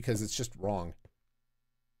anyway because it's just wrong.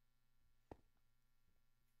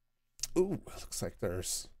 Ooh, looks like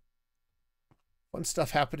there's fun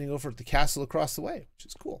stuff happening over at the castle across the way, which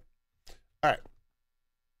is cool. All right.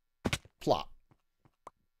 Plop.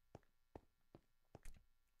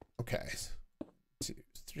 Okay. 2,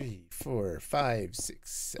 3, 4, 5,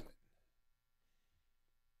 6, 7.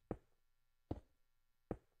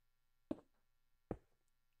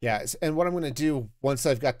 Yeah, and what I'm going to do once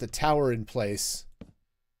I've got the tower in place,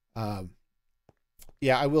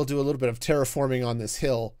 yeah, I will do a little bit of terraforming on this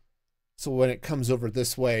hill. So when it comes over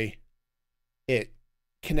this way, it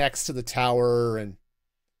connects to the tower and,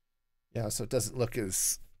 yeah, so it doesn't look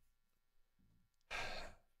as...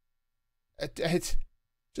 It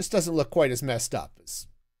just doesn't look quite as messed up as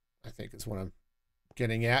I think is what I'm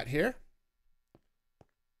getting at here.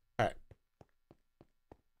 All right.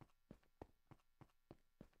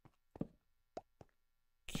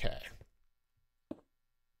 Okay.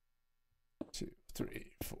 2,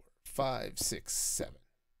 3, 4, 5, 6, 7.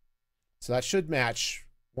 So that should match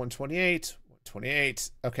 128,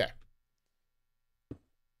 128. Okay.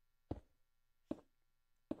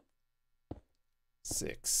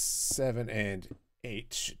 6, 7, and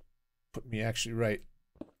 8 should put me actually right.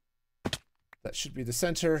 That should be the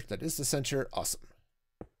center. That is the center. Awesome.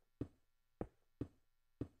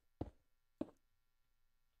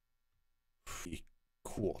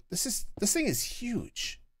 Cool. This thing is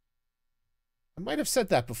huge. I might have said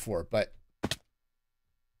that before, but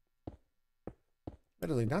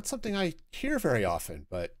admittedly not something I hear very often,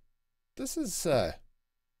 but this is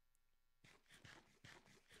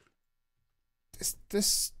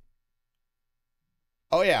this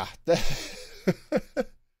oh yeah.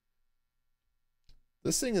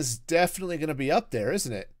 This thing is definitely going to be up there,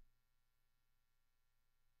 isn't it?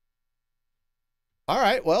 All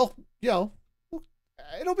right, well, you know,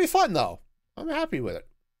 it'll be fun though. I'm happy with it.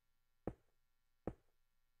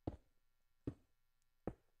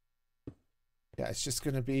 Yeah, it's just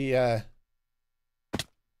going to be ouch.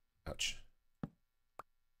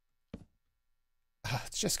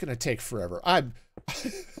 It's just going to take forever. I'm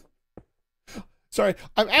sorry.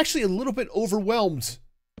 I'm actually a little bit overwhelmed.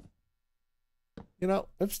 You know,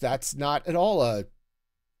 oops, that's not at all a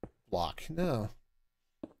block. No.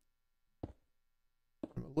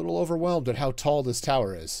 I'm a little overwhelmed at how tall this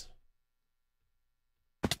tower is.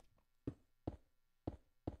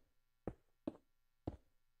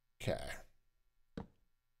 Okay.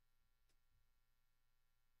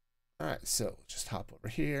 All right, so just hop over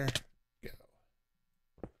here. Go.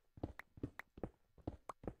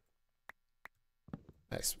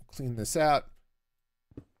 Nice. We'll clean this out.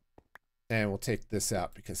 And we'll take this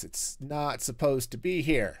out because it's not supposed to be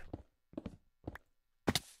here.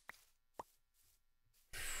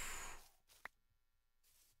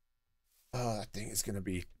 Oh, that thing is going to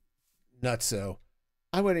be nutso.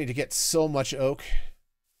 I'm going to need to get so much oak.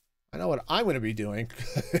 I know what I'm going to be doing.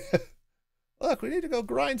 Look, we need to go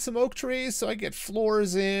grind some oak trees so I get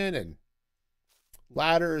floors in and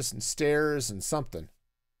ladders and stairs and something.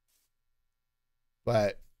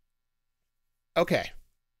 But, okay.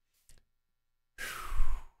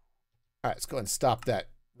 All right, let's go ahead and stop that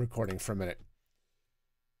recording for a minute.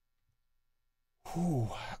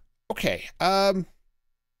 Whew. Okay.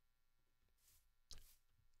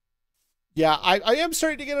 Yeah, I am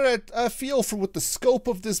starting to get a feel for what the scope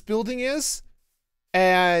of this building is.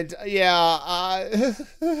 And, yeah,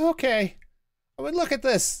 okay. I mean, look at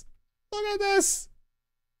this. Look at this.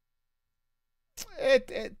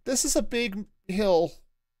 this is a big hill,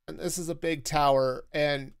 and this is a big tower,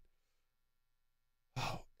 and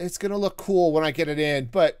it's gonna look cool when I get it in,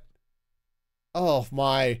 but oh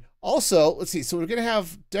my. Also, let's see. So we're gonna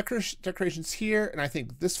have decorations here, and I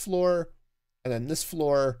think this floor, and then this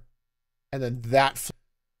floor, and then that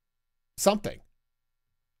something.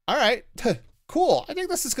 All right, cool. I think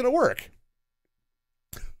this is gonna work.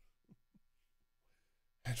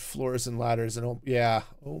 And floors and ladders, and oh yeah,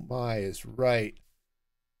 oh my is right.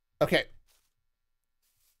 Okay.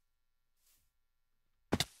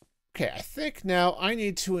 Okay, I think now I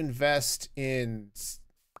need to invest in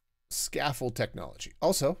scaffold technology.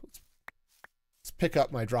 Also, let's pick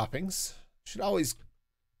up my droppings. Should always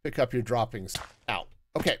pick up your droppings out.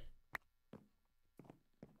 Okay.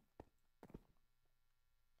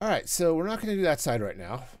 All right, so we're not going to do that side right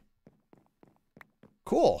now.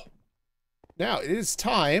 Cool. Now it is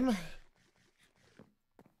time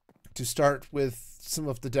to start with some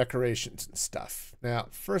of the decorations and stuff. Now,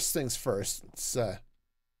 first things first, let's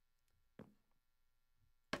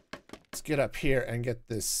get up here and get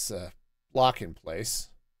this block in place.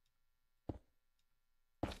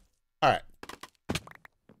 All right.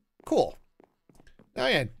 Cool. Now,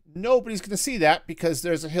 yeah, nobody's going to see that because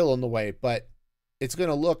there's a hill in the way, but it's going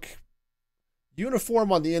to look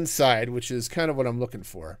uniform on the inside, which is kind of what I'm looking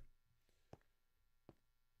for.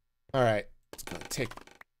 All right. It's going to take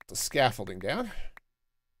the scaffolding down.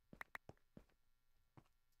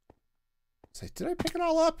 Say, did I pick it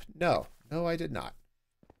all up? No. No, I did not.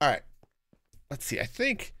 All right. Let's see. I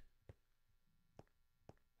think...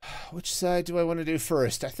 Which side do I want to do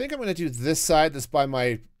first? I think I'm going to do this side that's by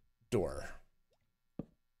my door.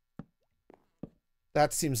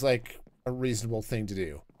 That seems like a reasonable thing to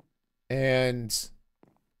do. And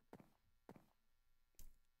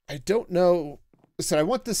I don't know. Listen, I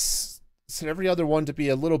want this, every other one to be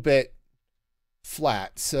a little bit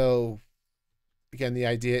flat. So again, the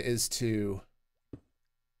idea is to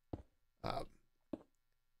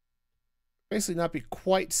basically not be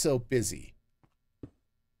quite so busy.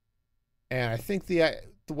 And I think the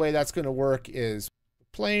way that's going to work is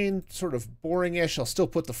plain, sort of boring-ish. I'll still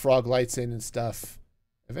put the frog lights in and stuff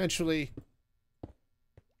eventually.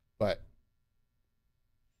 But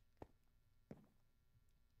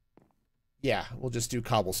yeah, we'll just do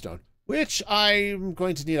cobblestone, which I'm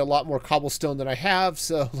going to need a lot more cobblestone than I have.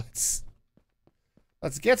 So let's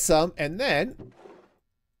get some, and then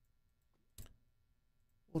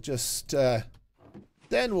we'll just then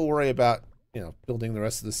we'll worry about, you know, building the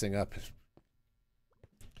rest of this thing up.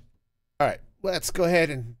 All right, let's go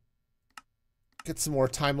ahead and get some more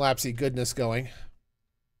time-lapsey goodness going.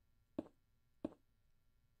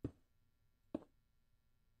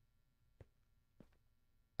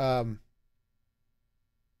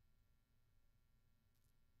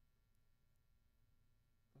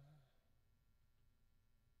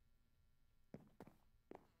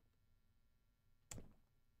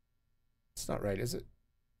 It's not right, is it?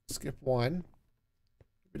 Skip one.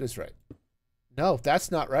 It is right. No, that's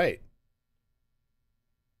not right.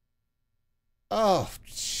 Oh,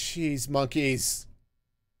 jeez, monkeys.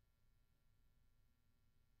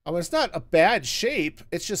 I mean, it's not a bad shape.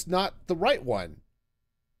 It's just not the right one.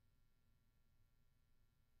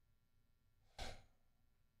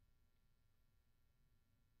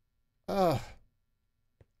 Oh.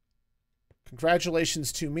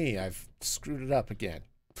 Congratulations to me. I've screwed it up again.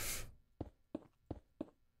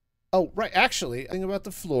 Oh, right. Actually, thing about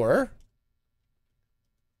the floor.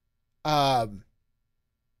 Yep.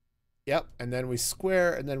 And then we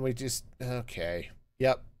square, and then we just, okay.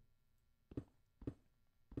 Yep.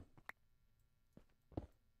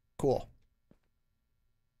 Cool.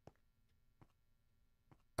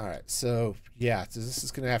 All right. So, yeah. So this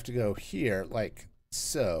is going to have to go here, like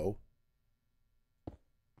so.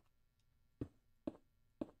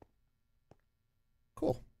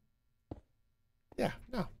 Cool. Yeah.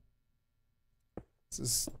 No. This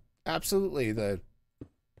is absolutely the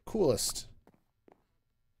coolest.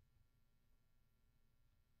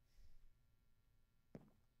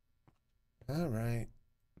 All right.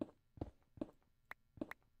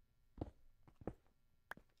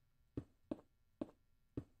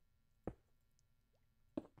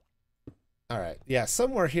 All right. Yeah,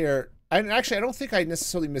 somewhere here. And actually, I don't think I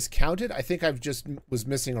necessarily miscounted. I think I've just was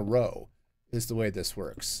missing a row is the way this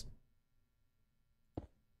works.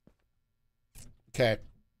 Okay,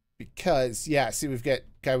 because, yeah, see, we've got,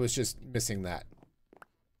 guy was just missing that.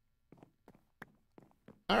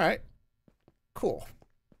 All right, cool.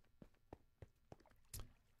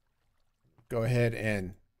 Go ahead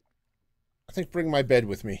and, I think, bring my bed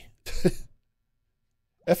with me.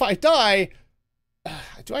 If I die,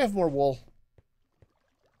 do I have more wool?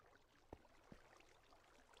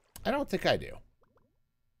 I don't think I do.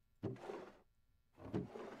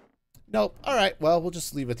 Nope. All right. Well, we'll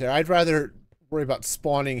just leave it there. I'd rather worry about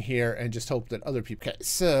spawning here and just hope that other people... Okay,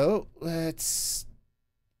 so let's...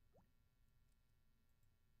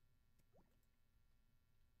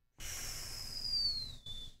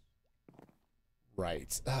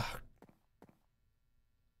 Right. Ugh.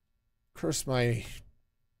 Curse my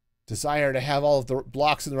desire to have all of the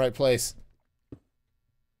blocks in the right place.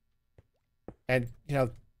 And, you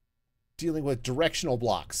know, dealing with directional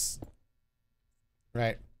blocks.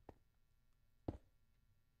 Right.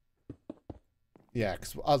 Yeah,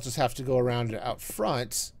 because I'll just have to go around out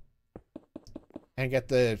front and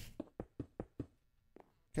get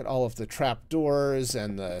all of the trap doors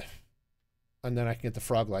and then I can get the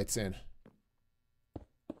frog lights in.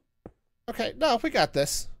 Okay, no, we got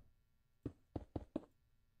this.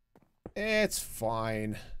 It's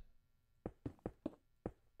fine.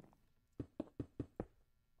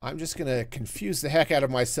 I'm just gonna confuse the heck out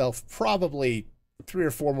of myself probably 3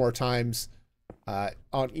 or 4 more times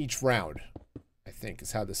on each round. I think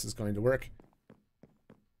is how this is going to work.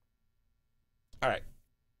 All right,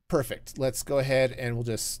 perfect. Let's go ahead and we'll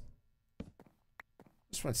just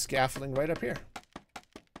run scaffolding right up here.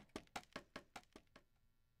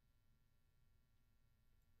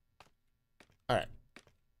 All right.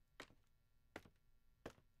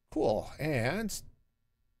 Cool. And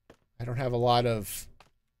I don't have a lot of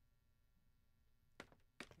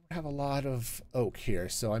oak here,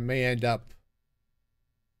 so I may end up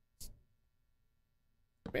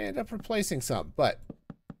replacing some,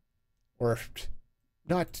 or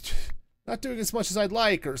not doing as much as I'd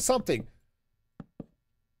like or something.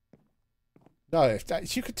 No,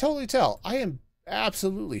 you could totally tell. I am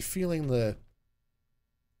absolutely feeling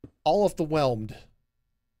all of the whelmed.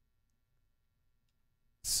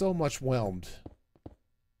 So much whelmed.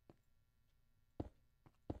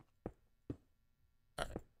 All right,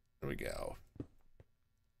 there we go.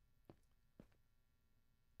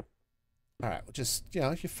 All right, well, just, you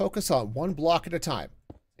know, you focus on one block at a time.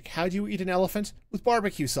 Like, how do you eat an elephant? With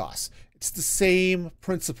barbecue sauce. It's the same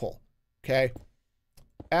principle, okay?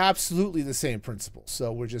 Absolutely the same principle.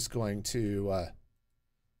 So we're just going to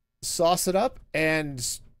sauce it up and,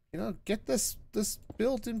 you know, get this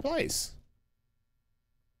build in place.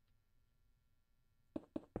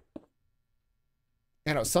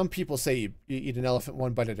 I know some people say you eat an elephant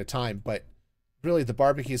one bite at a time, but really the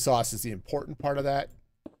barbecue sauce is the important part of that,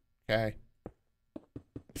 okay?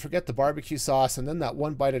 Forget the barbecue sauce, and then that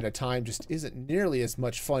one bite at a time just isn't nearly as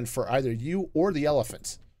much fun for either you or the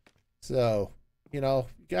elephant. So, you know,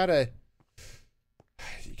 you gotta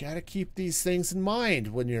keep these things in mind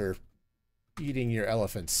when you're eating your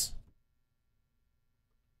elephants.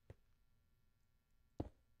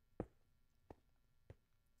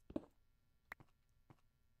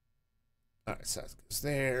 All right, so that goes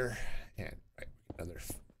there, and right, another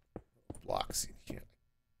blocks in here.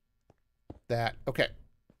 That okay.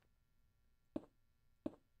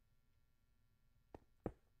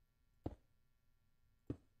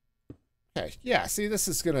 Okay, yeah, see, this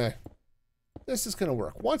is gonna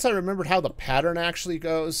work. Once I remembered how the pattern actually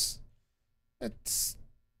goes, it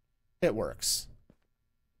works.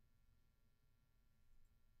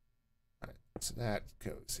 All right, so that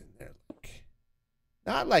goes in there like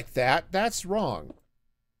not like that. That's wrong.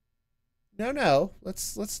 No.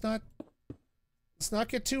 Let's not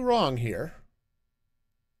get too wrong here.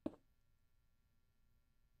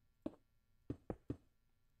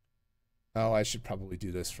 Oh, I should probably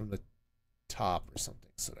do this from the top or something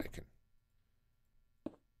so that I can.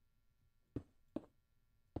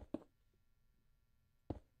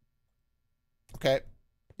 Okay,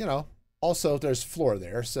 you know, also there's floor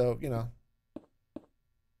there, so, you know.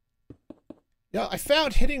 Yeah, I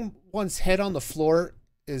found hitting one's head on the floor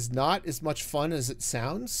is not as much fun as it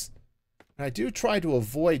sounds. And I do try to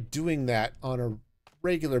avoid doing that on a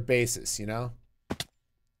regular basis, you know?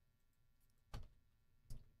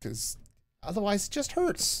 Because otherwise it just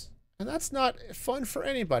hurts. And that's not fun for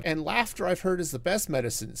anybody. And laughter, I've heard, is the best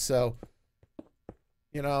medicine. So,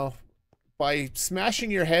 you know, by smashing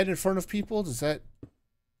your head in front of people, does that,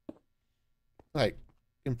 like,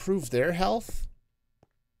 improve their health?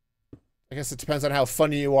 I guess it depends on how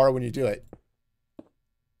funny you are when you do it.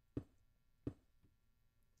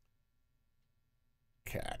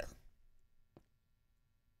 Okay.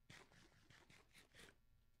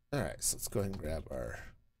 Alright, so let's go ahead and grab our...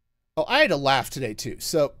 Oh, I had a laugh today, too.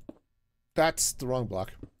 So, that's the wrong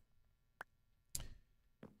block.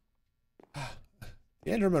 The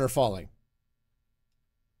Endermen are falling.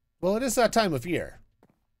 Well, it is that time of year.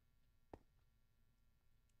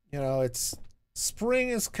 You know, it's... Spring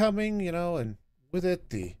is coming, you know, and with it,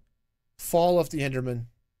 the Fall of the Enderman.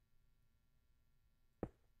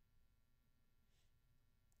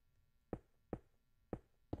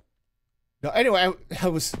 No, anyway, I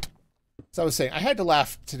was saying, I had to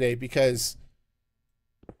laugh today because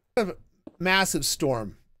a massive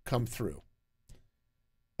storm come through.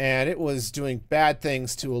 And it was doing bad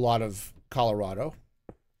things to a lot of Colorado.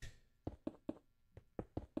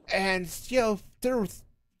 And, you know, they're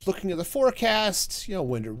looking at the forecast, you know,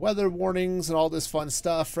 winter weather warnings and all this fun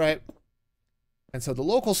stuff, right? And so the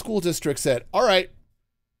local school district said, all right,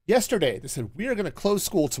 yesterday, they said, we are going to close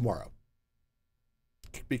school tomorrow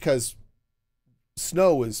because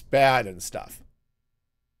snow is bad and stuff.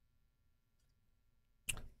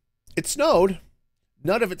 It snowed.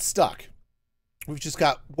 None of it stuck. We've just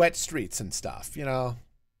got wet streets and stuff, you know.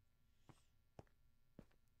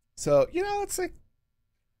 So, you know, it's like,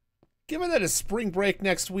 given that it's spring break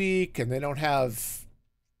next week and they don't have,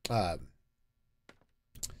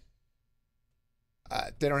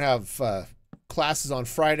 classes on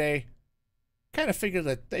Friday, kind of figured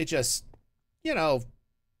that they just, you know,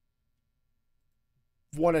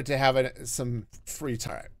 wanted to have some free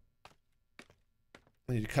time.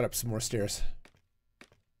 I need to cut up some more stairs.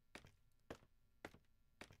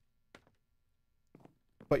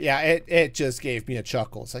 But yeah, it just gave me a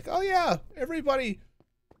chuckle. It's like, oh yeah, everybody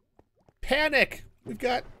panic. We've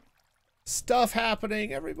got stuff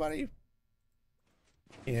happening. Everybody.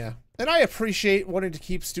 Yeah. And I appreciate wanting to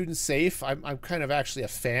keep students safe. I'm kind of actually a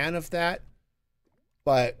fan of that.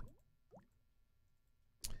 But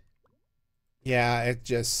yeah, it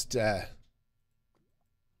just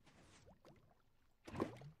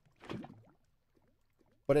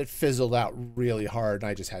but it fizzled out really hard and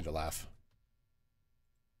I just had to laugh.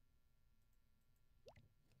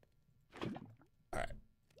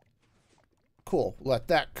 Cool. Let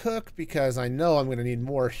that cook because I know I'm going to need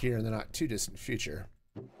more here in the not too distant future.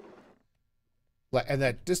 And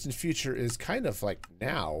that distant future is kind of like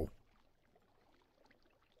now.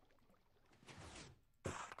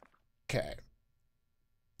 Okay.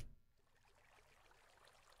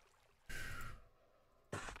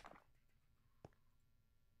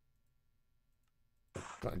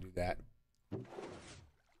 Go and do that.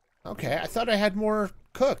 Okay, I thought I had more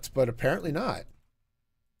cooked, but apparently not.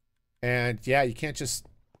 And yeah, you can't just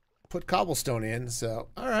put cobblestone in, so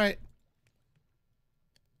all right.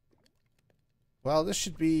 Well, this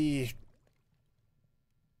should be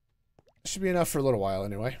enough for a little while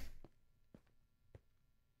anyway.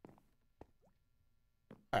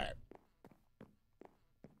 All right.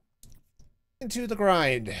 Into the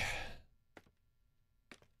grind.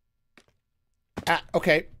 Ah,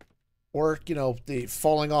 okay. Or, you know, the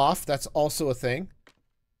falling off, that's also a thing.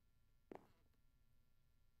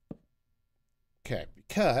 Okay,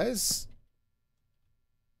 because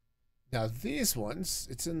now these ones,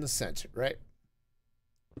 it's in the center, right?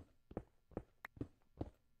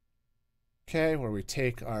 Okay, where we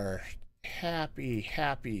take our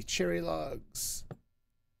happy cherry logs.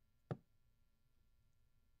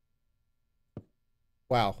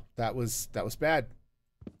 Wow, that was bad.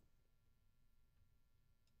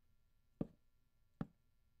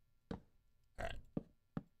 All right.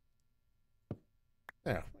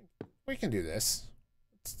 There. We can do this.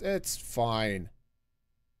 It's fine.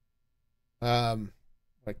 What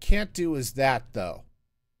I can't do is that, though.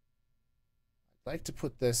 I'd like to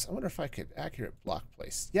put this... I wonder if I could accurate block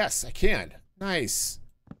place. Yes, I can. Nice.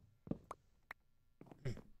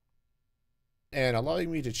 And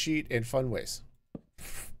allowing me to cheat in fun ways.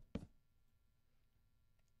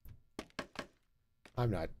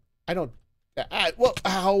 I'm not... I don't... well,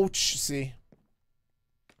 ouch. See?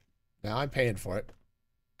 Now I'm paying for it.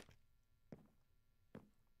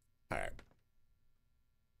 All right.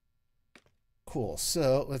 Cool.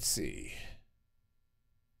 So let's see.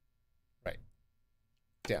 Right.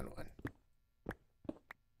 Down one.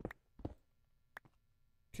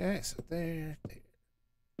 Okay. So there,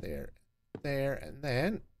 and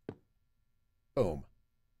then boom.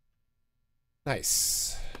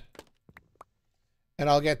 Nice. And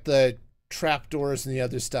I'll get the trapdoors and the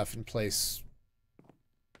other stuff in place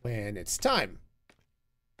when it's time.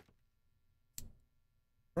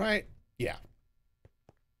 Right? Yeah.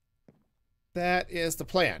 That is the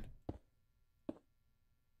plan.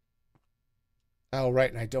 Oh, right,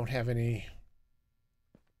 and I don't have any...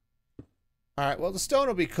 Alright, well, the stone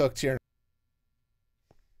will be cooked here.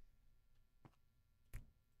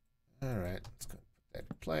 Alright, let's go put that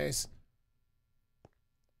in place.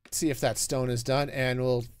 See if that stone is done, and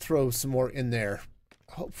we'll throw some more in there.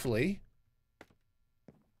 Hopefully.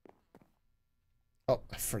 Oh,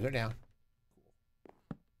 further down.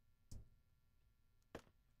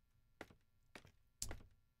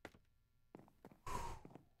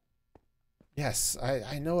 Yes,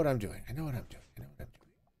 I know what I'm doing. I know what I'm doing. I know what I'm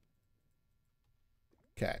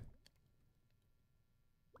doing. Okay.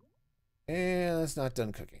 And it's not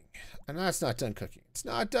done cooking. And that's not done cooking. It's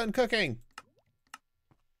not done cooking.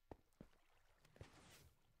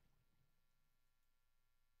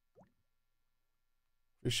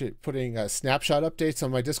 Appreciate putting snapshot updates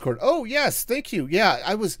on my Discord. Oh, yes. Thank you. Yeah,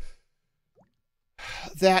 I was...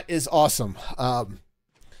 That is awesome.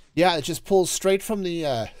 Yeah, it just pulls straight from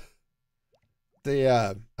the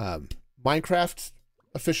Minecraft,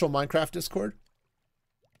 official Minecraft Discord.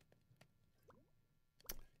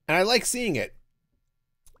 And I like seeing it.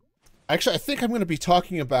 Actually, I think I'm going to be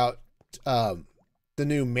talking about the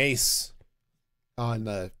new mace on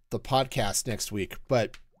the podcast next week,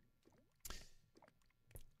 but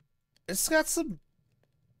it's got some...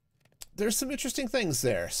 There's some interesting things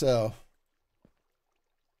there, so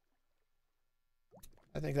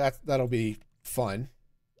I think that'll be fun.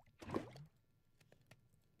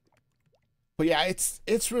 But yeah,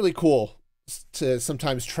 it's really cool to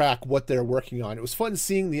sometimes track what they're working on. It was fun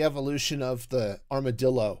seeing the evolution of the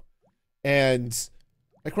armadillo. And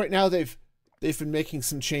like right now they've been making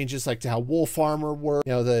some changes like to how wolf armor works.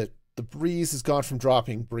 You know, the breeze has gone from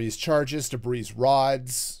dropping breeze charges to breeze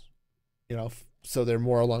rods, you know, so they're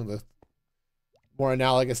more along the more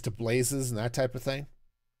analogous to blazes and that type of thing.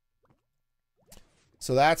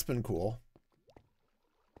 So that's been cool.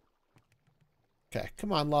 Okay,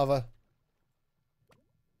 come on, lava.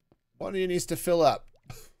 One of you needs to fill up.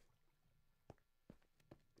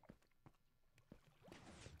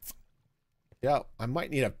 Yeah, I might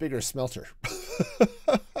need a bigger smelter.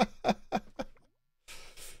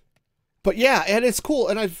 But yeah, and it's cool.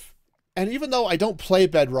 And even though I don't play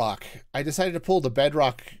Bedrock, I decided to pull the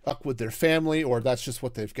Bedrock up with their family, or that's just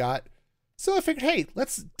what they've got. So I figured, hey,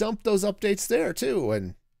 let's dump those updates there too.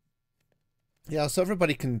 And yeah, so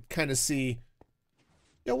everybody can kind of see,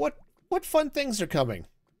 you know, what fun things are coming.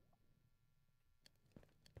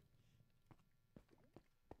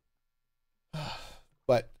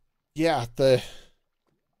 But yeah,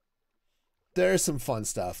 there's some fun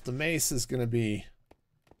stuff. The mace is going to be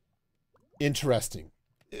interesting.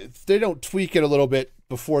 If they don't tweak it a little bit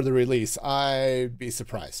before the release, I'd be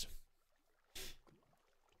surprised.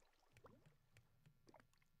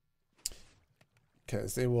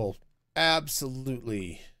 Because they will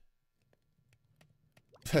absolutely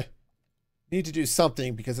need to do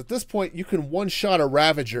something, because at this point you can one-shot a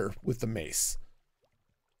Ravager with the mace.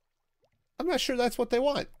 I'm not sure that's what they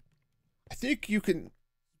want. I think you can...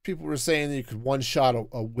 People were saying that you could one-shot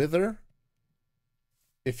a Wither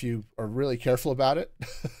if you are really careful about it.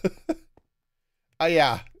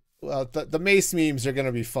 Yeah. Well, the mace memes are going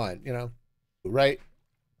to be fun, you know? Right?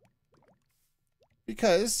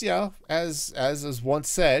 Because, you know, as was once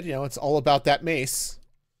said, you know, it's all about that mace.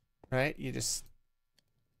 Right? You just...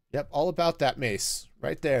 Yep, all about that mace.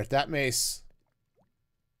 Right there. That mace.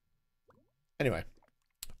 Anyway.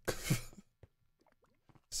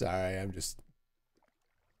 Sorry,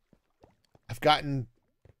 I've gotten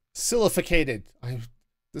sillificated.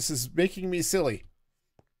 This is making me silly.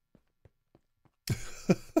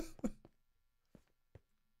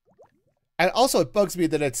 And also it bugs me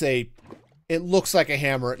that it looks like a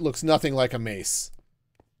hammer. It looks nothing like a mace.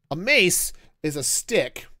 A mace is a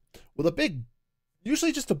stick with a big,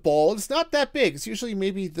 usually just a ball. It's not that big. It's usually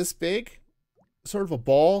maybe this big, sort of a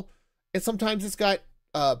ball. And sometimes it's got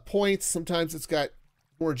points. Sometimes it's got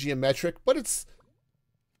more geometric, but it's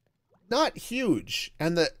not huge.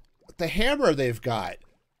 And the hammer they've got,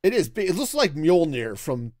 it is big. It looks like Mjolnir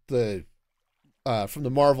from the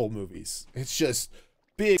Marvel movies. It's just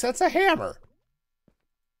big. That's a hammer.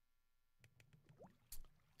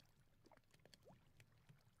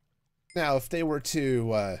 Now, if they were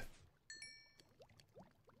to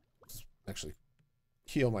actually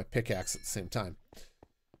heal my pickaxe at the same time,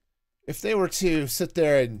 if they were to sit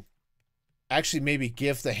there and actually maybe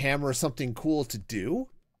give the hammer something cool to do,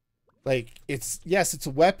 like yes, it's a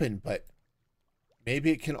weapon, but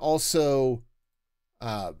maybe it can also,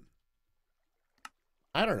 I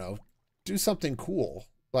don't know, do something cool,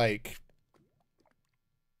 like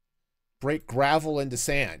break gravel into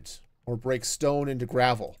sand or break stone into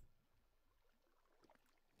gravel.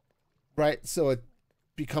 Right? So it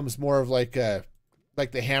becomes more of like the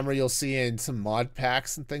hammer you'll see in some mod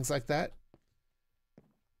packs and things like that.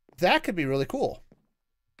 That could be really cool.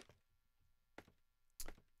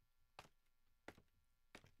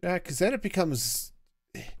 Yeah, because then it becomes...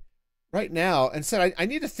 Right now, and said I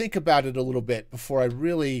need to think about it a little bit before I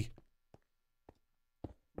really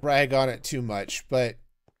brag on it too much, but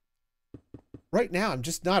right now I'm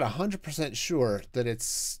just not 100% sure that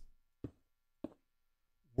it's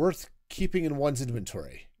worth keeping in one's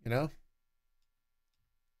inventory, you know?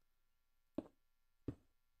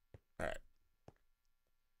 All right.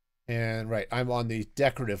 And right, I'm on the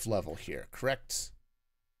decorative level here, correct?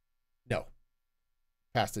 No.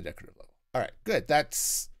 Past the decorative level. All right, good.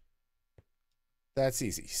 That's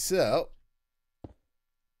easy. So,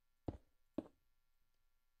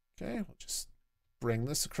 okay, we'll just bring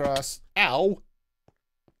this across. Ow!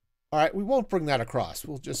 All right, we won't bring that across.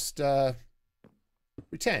 We'll just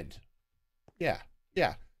pretend. Yeah,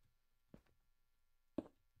 yeah.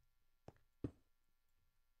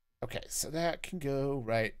 Okay, so that can go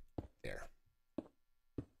right there.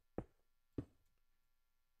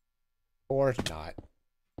 Or not.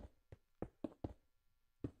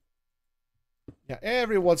 Yeah,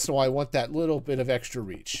 every once in a while I want that little bit of extra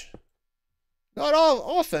reach. Not all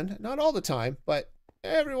often, not all the time, but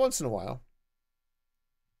every once in a while.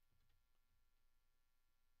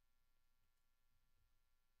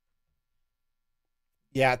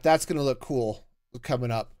 Yeah, that's going to look cool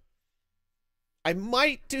coming up. I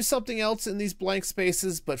might do something else in these blank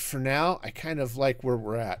spaces, but for now, I kind of like where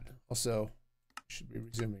we're at. Also, should be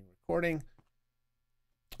resuming recording.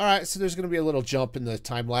 All right, so there's going to be a little jump in the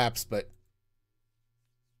time lapse, but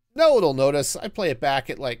no one will notice. I play it back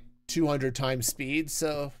at like 200 times speed,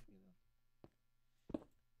 so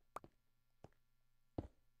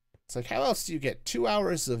it's like, how else do you get 2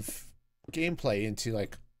 hours of gameplay into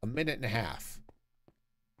like a minute and a half?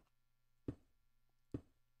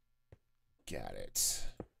 Got it.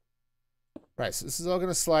 Right, so this is all going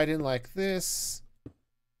to slide in like this.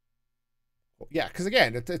 Yeah, because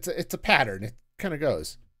again, it's a pattern. It kind of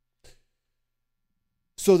goes.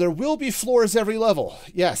 So there will be floors every level.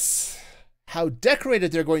 Yes. How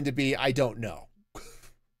decorated they're going to be, I don't know.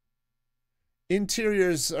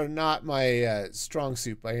 Interiors are not my strong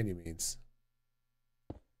suit by any means.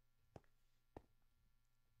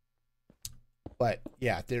 But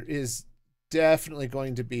yeah, there is definitely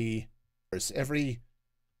going to be every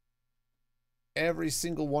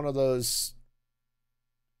single one of those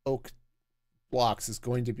oak blocks is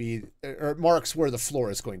going to be, or marks where the floor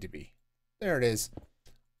is going to be. There it is.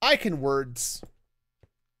 I can words.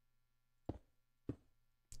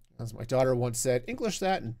 As my daughter once said, English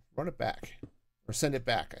that and run it back. Or send it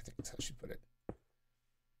back, I think is how she put it.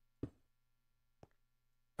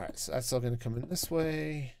 All right, so that's all going to come in this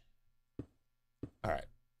way. All right,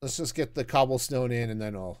 let's just get the cobblestone in and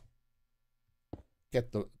then I'll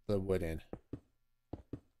get the wood in.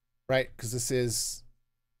 Right, because this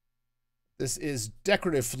is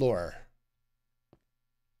decorative floor.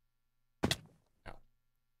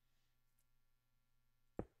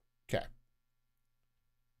 Okay.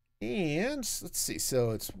 And let's see.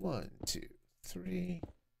 So it's 1, 2, 3.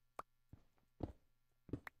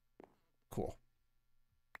 Cool.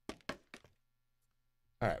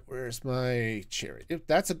 All right, where's my cherry?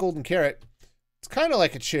 That's a golden carrot. It's kind of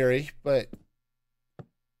like a cherry, but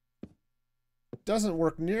doesn't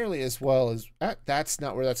work nearly as well as that's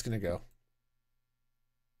not where that's going to go.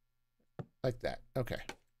 Like that. Okay.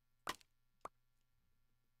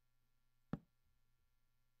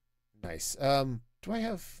 Nice. Do I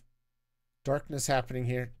have darkness happening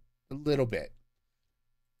here? A little bit.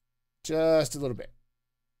 Just a little bit.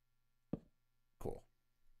 Cool.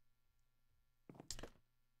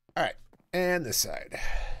 All right. And this side.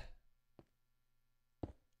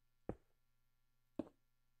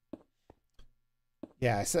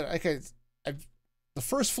 Yeah, I said the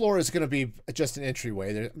first floor is going to be just an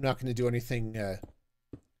entryway. I'm not going to do anything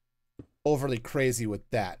overly crazy with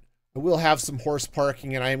that. I will have some horse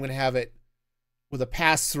parking, and I am going to have it with a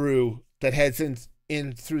pass-through that heads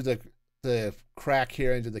in through the crack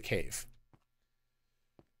here into the cave.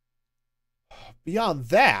 Beyond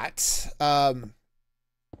that, I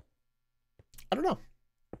don't know.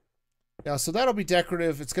 Yeah, so that'll be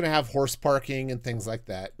decorative. It's going to have horse parking and things like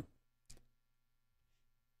that.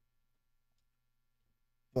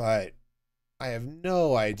 But I have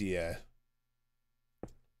no idea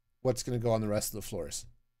what's going to go on the rest of the floors.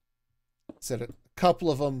 Said a couple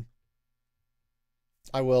of them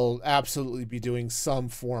I will absolutely be doing some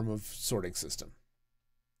form of sorting system.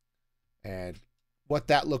 And what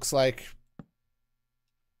that looks like,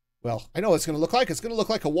 well, I know what it's going to look like. It's going to look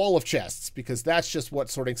like a wall of chests because that's just what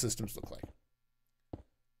sorting systems look like.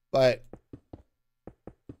 But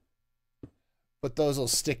those will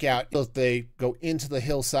stick out. They go into the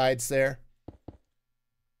hillsides there.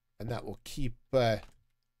 And that will keep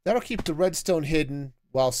that'll keep the redstone hidden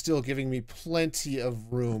while still giving me plenty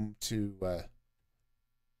of room to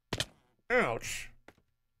ouch.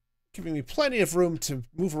 Giving me plenty of room to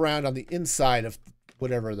move around on the inside of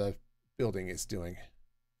whatever the building is doing.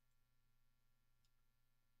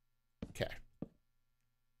 Okay.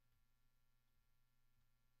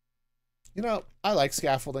 You know, I like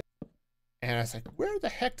scaffolding. And I was like, where the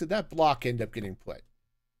heck did that block end up getting put?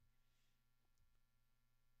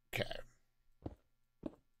 Okay.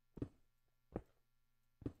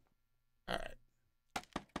 All right.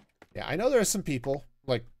 Yeah, I know there are some people,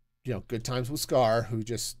 like, you know, Good Times with Scar, who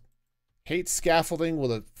just hate scaffolding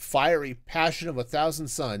with a fiery passion of 1,000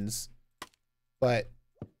 suns. But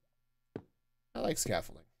I like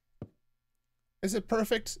scaffolding. Is it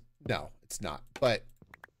perfect? No, it's not. But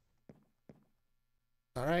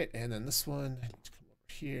all right, and then this one, I need to come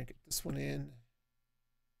over here and get this one in.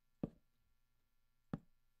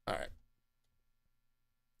 All right.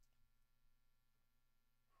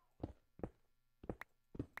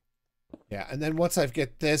 Yeah, and then once I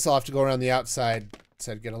get this, I'll have to go around the outside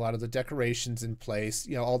to get a lot of the decorations in place.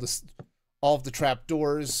 You know, all of the trap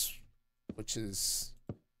doors, which is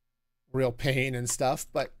real pain and stuff,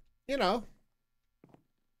 but you know,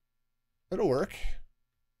 it'll work.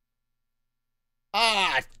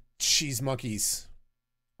 Ah, cheese monkeys.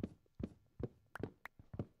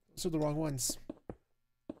 Those are the wrong ones.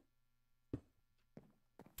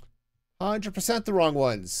 100% the wrong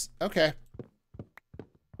ones. Okay.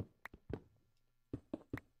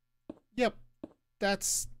 Yep.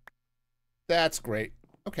 That's great.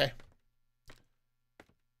 Okay.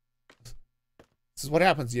 This is what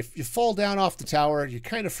happens. You fall down off the tower, you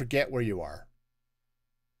kind of forget where you are.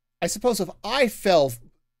 I suppose if I fell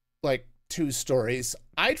like 2 stories,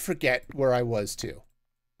 I'd forget where I was too.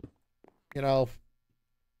 You know,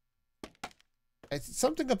 it's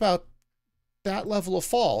something about that level of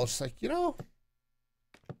fall. It's like, you know,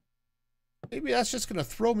 maybe that's just going to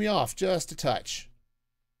throw me off just a touch.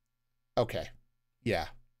 Okay. Yeah.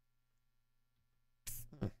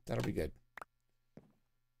 That'll be good.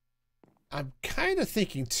 I'm kind of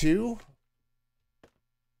thinking too.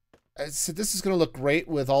 So this is going to look great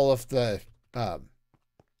with all of the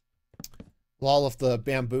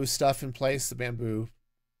bamboo stuff in place, the bamboo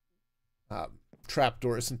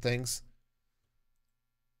trapdoors and things.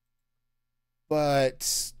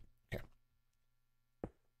 But okay.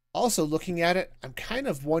 Also looking at it, I'm kind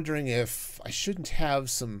of wondering if I shouldn't have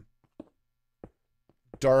some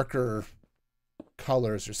darker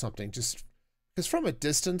colors or something, just because from a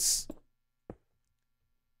distance,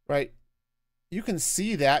 right, you can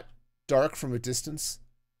see that dark from a distance,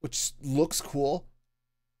 which looks cool,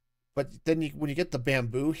 but then when you get the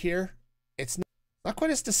bamboo here, it's not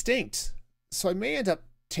quite as distinct. So I may end up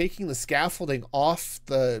taking the scaffolding off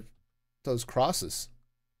those crosses.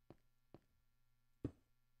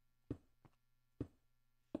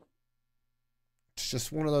 It's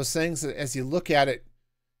just one of those things that as you look at it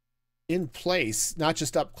in place, not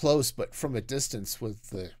just up close, but from a distance with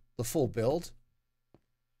the full build.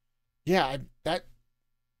 Yeah, that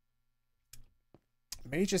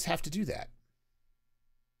may just have to do that.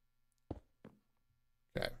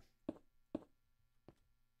 Okay.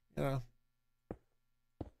 You know,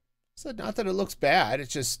 so not that it looks bad.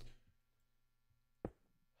 It's just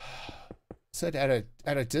said at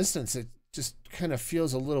a distance, it just kind of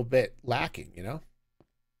feels a little bit lacking. You know.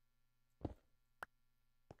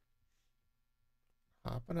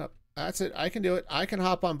 Hopping up. That's it. I can do it. I can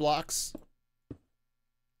hop on blocks.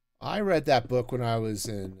 I read that book when I was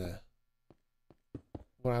a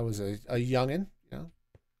youngin, you know,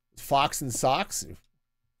 Fox and Socks,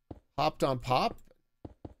 hopped on Pop.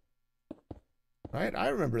 Right? I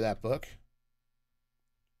remember that book.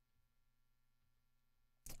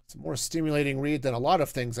 It's a more stimulating read than a lot of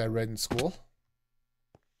things I read in school.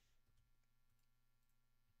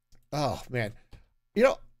 Oh, man. You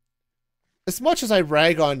know, as much as I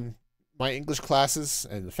rag on my English classes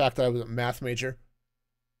and the fact that I was a math major,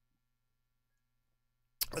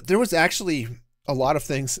 there was actually a lot of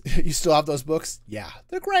things. You still have those books? Yeah,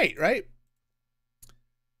 they're great, right?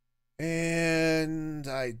 And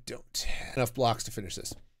I don't have enough blocks to finish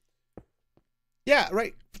this. Yeah,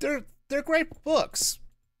 right. They're great books.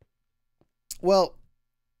 Well,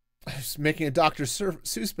 I was making a Dr.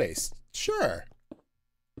 Seuss base. Sure.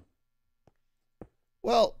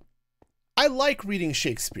 Well, I like reading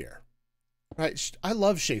Shakespeare. Right? I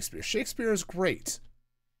love Shakespeare. Shakespeare is great.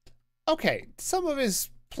 Okay, some of his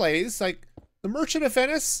plays, like The Merchant of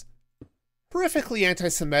Venice, horrifically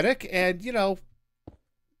anti-Semitic and, you know,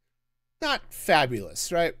 not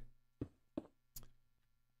fabulous, right?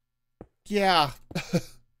 Yeah.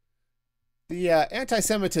 The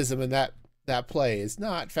anti-Semitism in that play is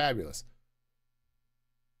not fabulous.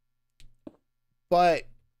 But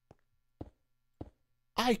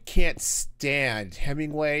I can't stand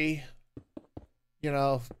Hemingway, you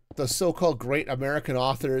know, the so-called great American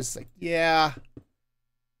authors. Like, yeah,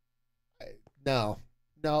 No.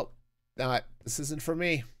 No. Not. This isn't for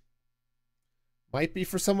me. Might be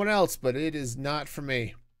for someone else, but it is not for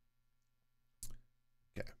me.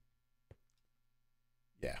 Okay.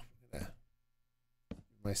 Yeah. Give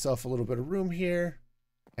myself a little bit of room here.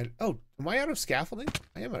 And, oh, am I out of scaffolding?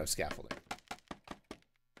 I am out of scaffolding.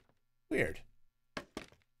 Weird.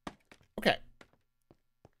 Okay.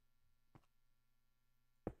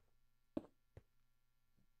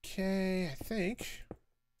 Okay, I think.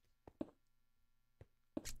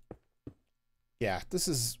 Yeah, this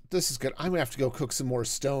is good. I'm gonna have to go cook some more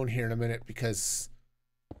stone here in a minute because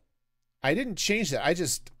I didn't change that. I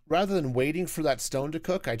just, rather than waiting for that stone to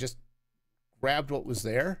cook, I just grabbed what was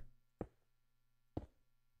there.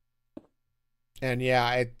 And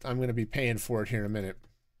yeah, I'm gonna be paying for it here in a minute.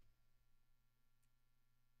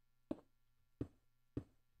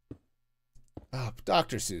 Oh,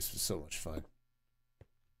 Dr. Seuss was so much fun.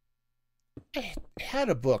 I had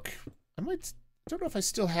a book. I don't know if I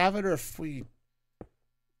still have it or if we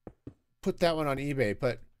put that one on eBay,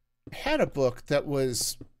 but I had a book that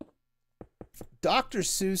was Dr.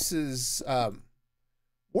 Seuss's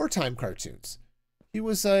wartime cartoons. He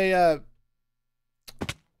was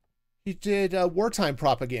he did wartime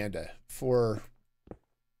propaganda for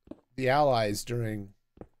the Allies during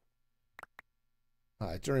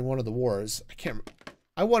one of the wars. I can't remember.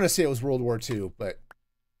 I want to say it was World War II, but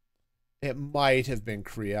it might have been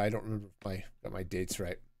Korea. I don't remember if I got my dates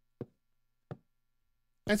right.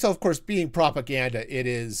 And so, of course, being propaganda, it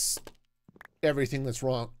is everything that's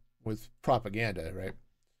wrong with propaganda, right?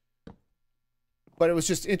 But it was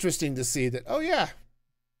just interesting to see that, oh yeah,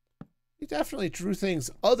 he definitely drew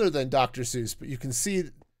things other than Dr. Seuss, but you can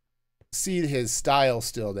see his style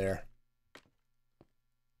still there.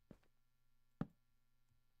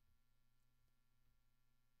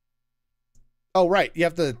 Oh, right. You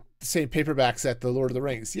have the same paperbacks at the Lord of the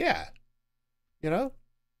Rings. Yeah. You know?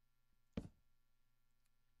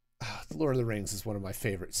 The Lord of the Rings is one of my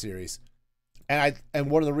favorite series. And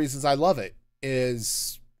one of the reasons I love it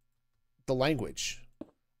is the language.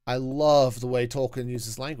 I love the way Tolkien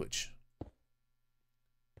uses language.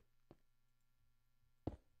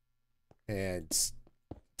 And it's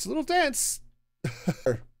a little dense.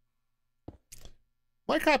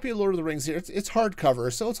 My copy of Lord of the Rings here, it's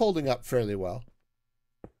hardcover, so it's holding up fairly well.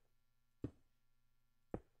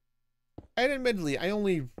 And admittedly, I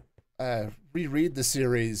only reread the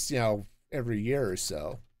series, you know, every year or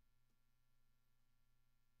so.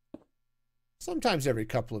 Sometimes every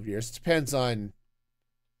couple of years. It depends on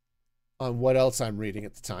what else I'm reading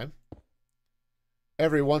at the time.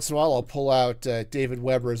 Every once in a while, I'll pull out David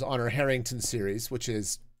Weber's Honor Harrington series, which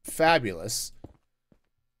is fabulous.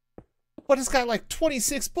 But it's got like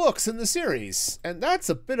 26 books in the series, and that's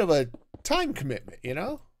a bit of a time commitment, you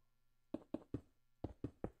know?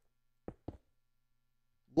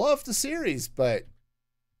 Love the series, but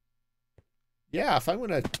yeah, if I'm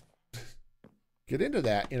going to get into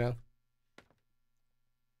that, you know.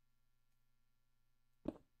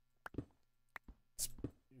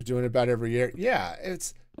 Doing it about every year. Yeah,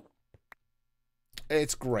 it's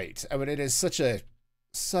great. I mean, it is such a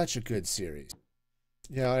good series.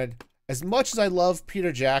 You know, and as much as I love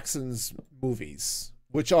Peter Jackson's movies,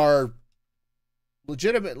 which are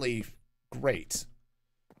legitimately great,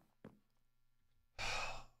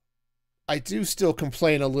 I do still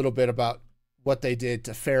complain a little bit about what they did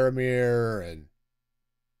to Faramir and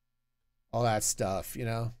all that stuff, you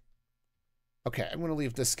know? Okay, I'm going to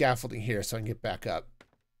leave the scaffolding here so I can get back up.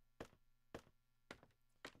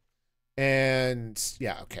 And,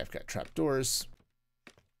 yeah, okay, I've got trapdoors.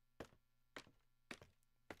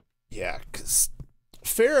 Yeah, because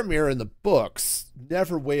Faramir in the books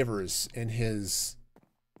never wavers in his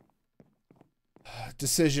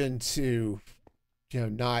decision to, you know,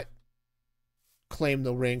 not claim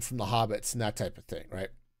the ring from the hobbits and that type of thing, right?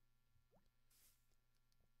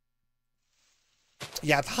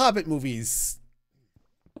 Yeah, the Hobbit movies,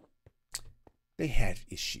 they had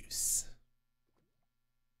issues.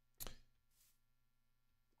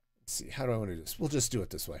 Let's see, how do I want to do this? We'll just do it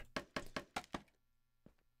this way.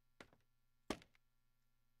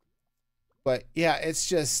 But yeah, it's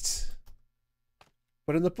just,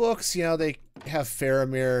 but in the books, you know, they have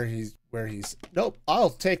Faramir, nope, I'll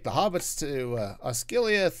take the hobbits to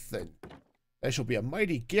Osgiliath, and that shall be a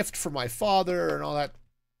mighty gift for my father, and all that,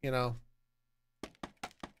 you know.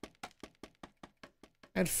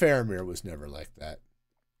 And Faramir was never like that.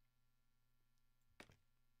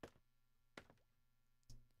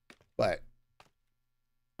 But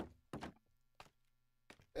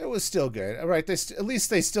it was still good. All right, at least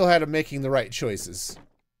they still had him making the right choices.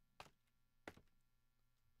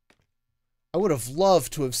 I would have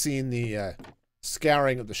loved to have seen the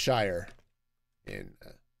scouring of the Shire in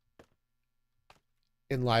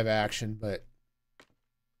live action, but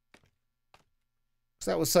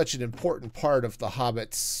that was such an important part of the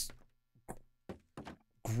Hobbits'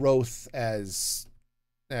 growth as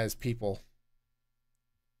people.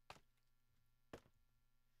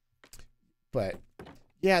 But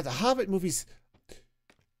yeah, the Hobbit movies,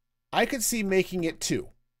 I could see making it too.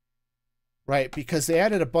 Right, because they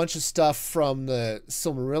added a bunch of stuff from the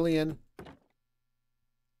Silmarillion.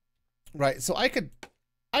 Right, so I could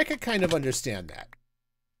kind of understand that.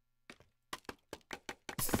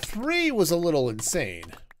 3 was a little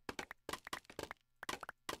insane.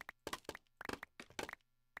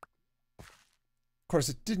 Of course,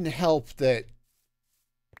 it didn't help that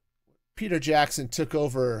Peter Jackson took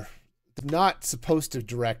over, not supposed to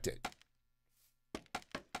direct it.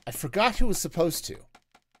 I forgot who was supposed to.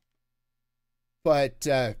 But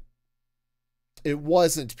it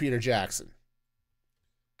wasn't Peter Jackson.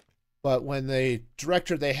 But when the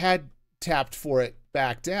director they had tapped for it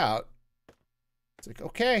backed out, it's like,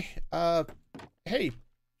 okay, hey,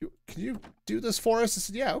 can you do this for us? I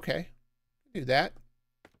said, yeah, okay, do that.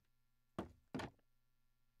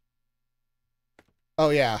 Oh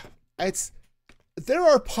yeah, there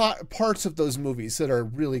are parts of those movies that are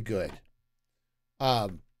really good.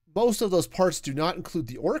 Most of those parts do not include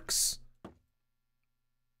the orcs.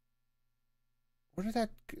 Where did that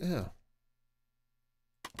go?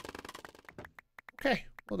 Okay,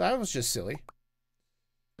 well that was just silly.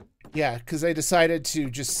 Yeah, because they decided to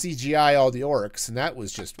just CGI all the orcs, and that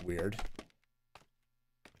was just weird.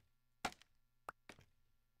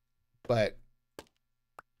 But,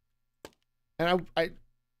 and I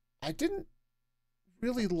didn't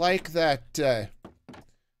really like that that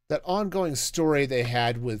ongoing story they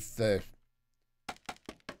had with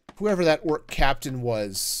whoever that orc captain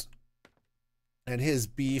was. And his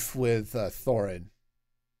beef with Thorin.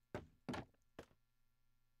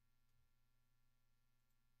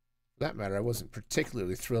 For that matter, I wasn't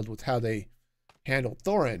particularly thrilled with how they handled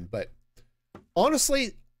Thorin, but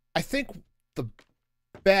honestly, I think the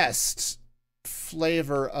best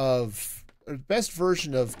flavor of, or best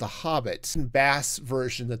version of The Hobbit, and Bass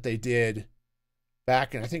version that they did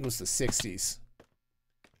back in, I think it was the 60s.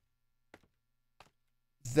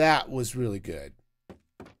 That was really good.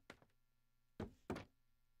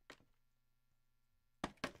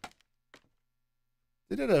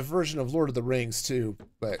 They did a version of Lord of the Rings too,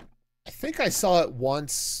 but I think I saw it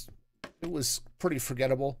once. It was pretty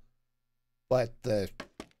forgettable. But their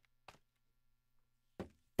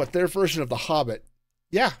version of The Hobbit,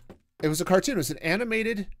 yeah, it was a cartoon. It was an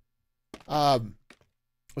animated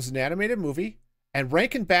movie. And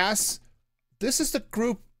Rankin Bass, this is the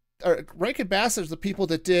group, Rankin Bass is the people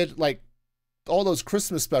that did like all those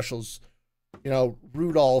Christmas specials, you know,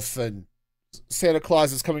 Rudolph and Santa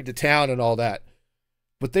Claus is Coming to Town and all that.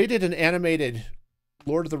 But they did an animated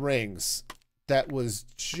Lord of the Rings that was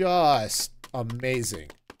just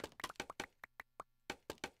amazing.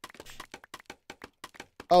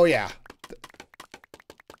 Oh, yeah.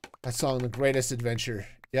 That song, The Greatest Adventure.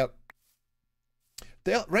 Yep.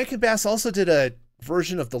 Rankin Bass also did a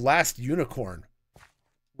version of The Last Unicorn,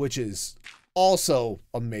 which is also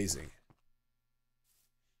amazing.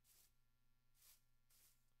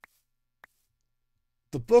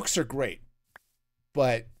 The books are great.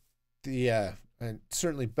 But and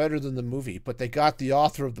certainly better than the movie, but they got the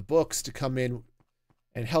author of the books to come in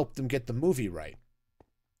and help them get the movie right,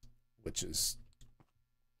 which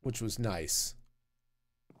was nice.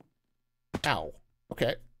 Ow.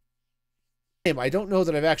 Okay. I don't know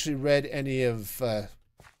that I've actually read any of the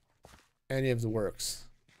works.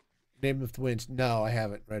 Name of the Wind. No, I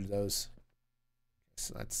haven't read those.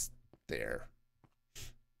 So that's there.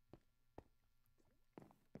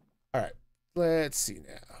 All right. Let's see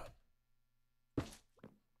now.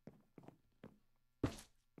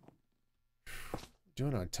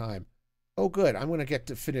 Doing on time. Oh, good. I'm going to get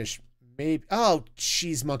to finish maybe. Oh,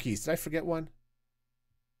 cheese monkeys. Did I forget one?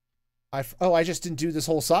 I just didn't do this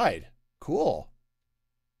whole side. Cool.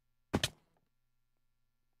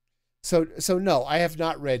 So no, I have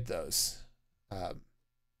not read those. I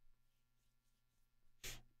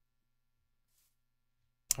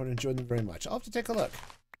would enjoy them very much. I'll have to take a look.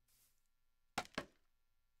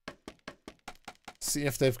 See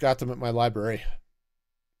if they've got them at my library.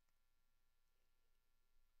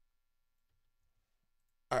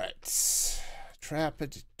 All right.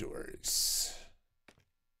 Trapdoors.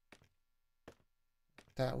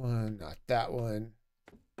 That one, not that one.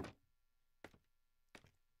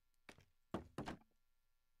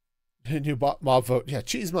 New mob vote. Yeah,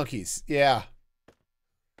 cheese monkeys. Yeah.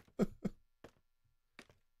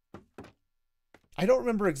 I don't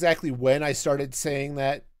remember exactly when I started saying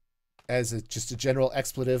that as just a general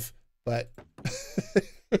expletive, but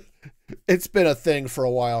it's been a thing for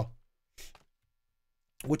a while.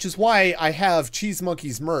 Which is why I have Cheese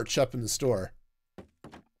Monkeys merch up in the store.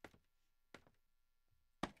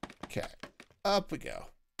 Okay, up we go.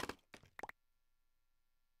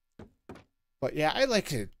 But yeah, I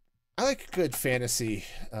like a good fantasy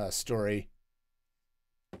story.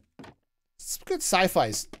 Some good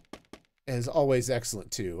sci-fi is always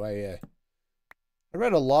excellent too. I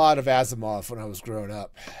read a lot of Asimov when I was growing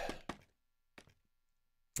up.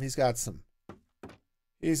 He's got some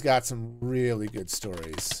really good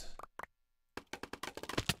stories.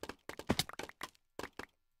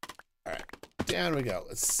 All right, down we go.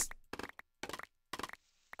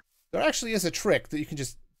 There actually is a trick that you can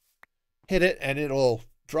just hit it and it'll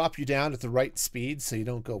drop you down at the right speed so you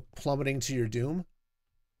don't go plummeting to your doom.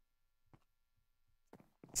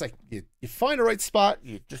 It's like you find a right spot,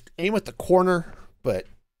 you just aim at the corner, but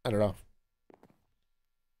I don't know.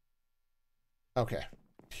 Okay,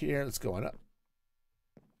 here, let's go on up.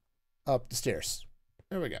 Up the stairs.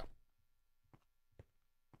 There we go.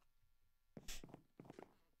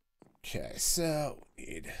 Okay, so we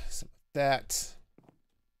need some of that.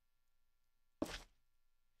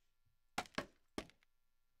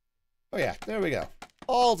 Oh yeah, there we go.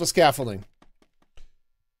 All the scaffolding.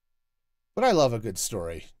 But I love a good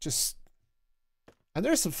story. And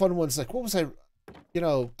there's some fun ones, like, what was I,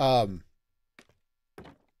 come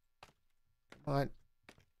on.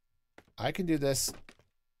 I can do this.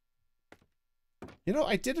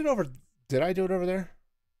 I did it over, did I do it over there?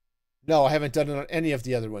 No, I haven't done it on any of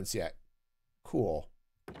the other ones yet. Cool.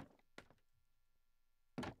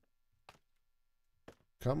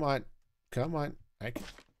 Come on. Come on.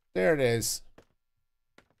 There it is.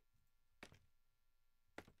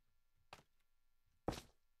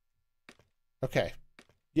 Okay.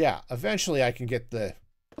 Yeah, eventually I can get the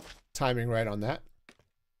timing right on that.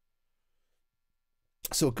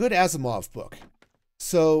 So a good Asimov book.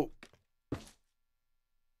 So,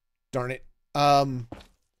 darn it.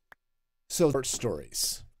 So short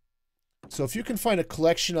stories. So if you can find a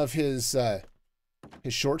collection of his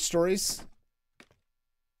short stories,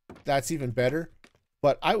 that's even better.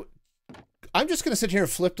 But I'm just going to sit here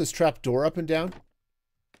and flip this trap door up and down.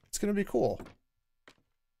 It's going to be cool.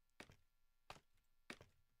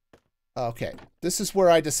 Okay, this is where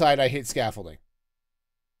I decide I hate scaffolding.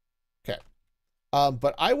 Okay.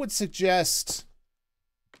 But I would suggest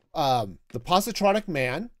the Positronic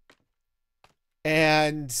Man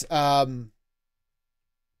and oh,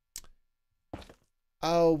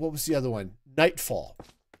 what was the other one? Nightfall.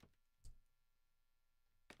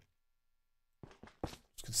 I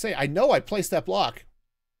was gonna say, I know I placed that block.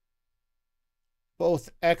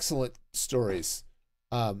 Both excellent stories.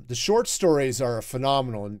 The short stories are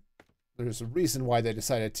phenomenal, and there's a reason why they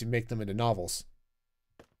decided to make them into novels.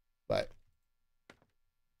 But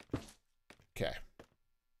okay.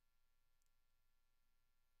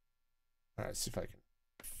 All right, let's see if I can.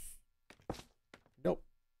 Nope.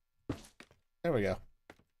 There we go.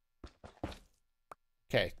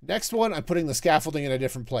 Okay, next one, I'm putting the scaffolding in a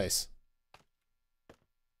different place.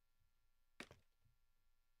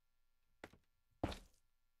 Okay,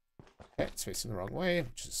 it's facing the wrong way,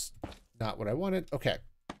 which is not what I wanted. Okay.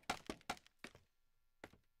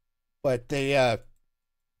 But they're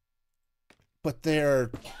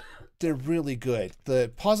really good.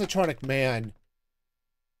 The Positronic Man,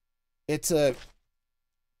 it's the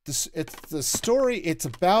story, it's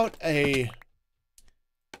about a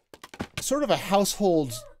sort of a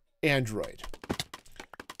household android.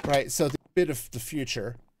 Right? So the bit of the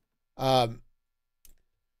future.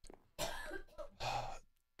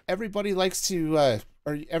 Everybody likes to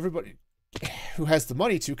or everybody who has the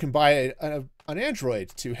money to can buy an android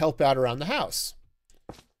to help out around the house,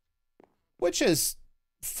 which is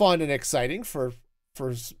fun and exciting for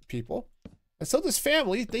people. And so this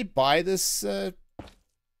family, they buy this android,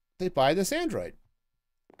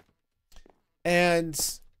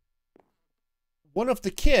 and one of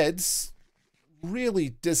the kids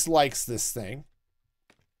really dislikes this thing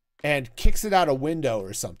and kicks it out a window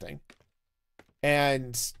or something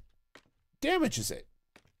and damages it.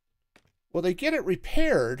 Well, they get it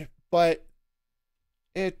repaired, but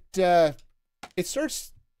it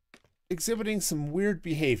starts exhibiting some weird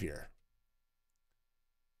behavior.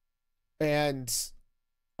 And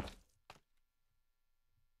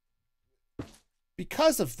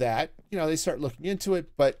because of that, they start looking into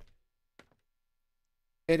it, but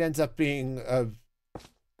it ends up being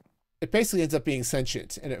it basically ends up being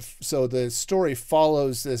sentient, and so the story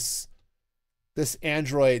follows this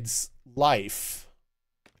android's life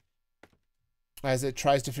as it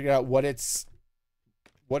tries to figure out what its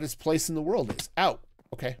place in the world is. Ow.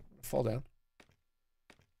 Okay, fall down.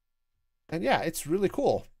 And yeah, it's really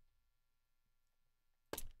cool.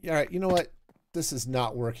 All right, you know what? This is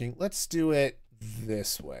not working. Let's do it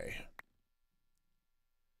this way.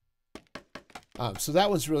 So that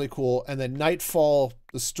was really cool. And then Nightfall,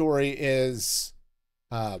 the story is,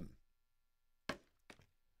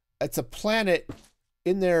 it's a planet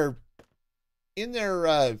in their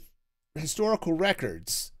historical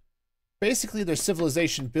records. Basically, their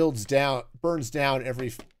civilization burns down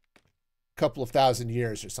every couple of thousand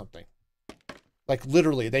years or something. Like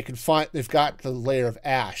literally, they've got the layer of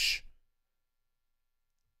ash.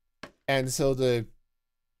 And so the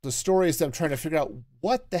story is them trying to figure out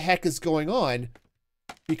what the heck is going on,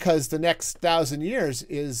 because the next 1,000 years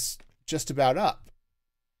is just about up.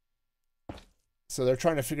 So they're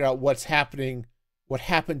trying to figure out what's happening, what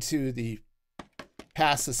happened to the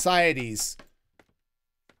past societies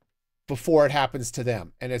before it happens to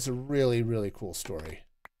them. And it's a really, really cool story.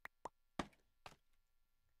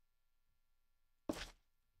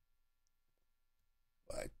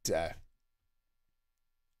 But,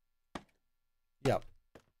 yep.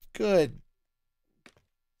 Good.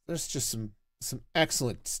 There's just some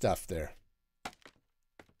excellent stuff there.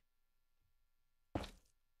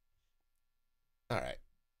 All right.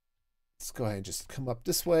 Let's go ahead and just come up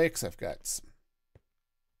this way because I've got some.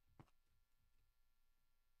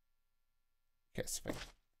 Okay, so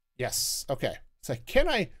yes. Okay. So can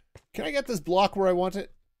I get this block where I want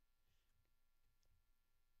it?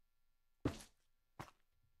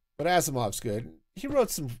 But Asimov's good. He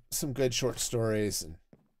wrote some good short stories and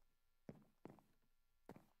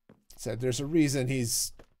said there's a reason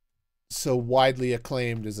he's so widely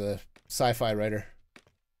acclaimed as a sci-fi writer.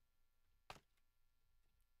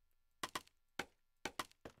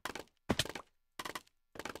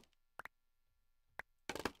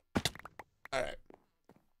 All right.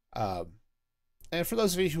 And for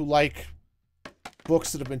those of you who like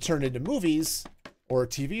books that have been turned into movies or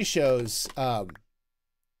TV shows,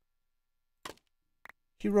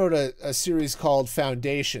 he wrote a series called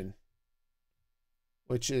Foundation,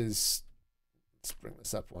 which is, let's bring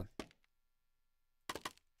this up one,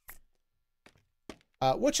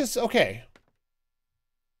 which is okay.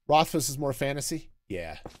 Rothfuss is more fantasy?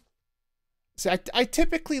 Yeah. See, I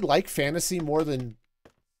typically like fantasy more than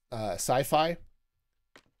sci-fi.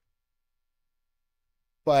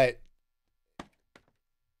 But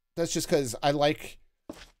that's just because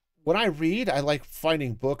when I read, I like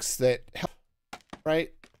finding books that help,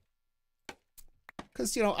 right?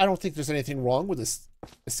 Because, you know, I don't think there's anything wrong with this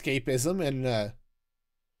escapism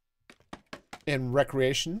and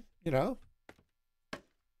recreation, you know?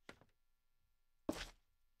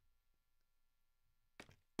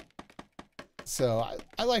 So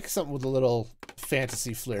I like something with a little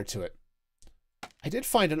fantasy flair to it. I did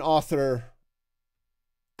find an author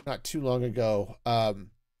not too long ago.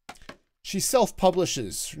 She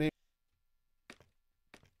self-publishes. Her name,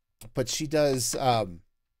 but she does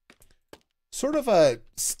sort of a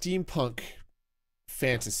steampunk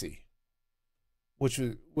fantasy, which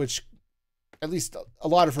at least a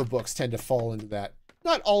lot of her books tend to fall into that.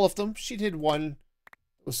 Not all of them. She did one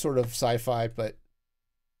that was sort of sci-fi, but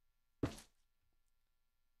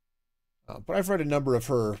I've read a number of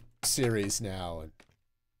her series now, and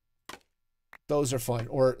those are fun.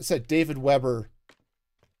 Or said David Weber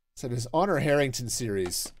said his Honor Harrington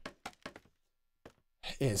series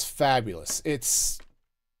is fabulous. It's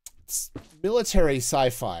military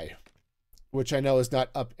sci-fi, which I know is not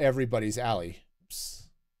up everybody's alley. Oops.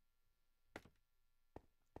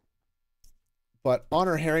 But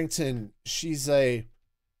Honor Harrington, she's the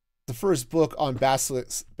first book on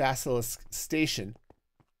Basilisk Station.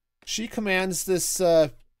 She commands this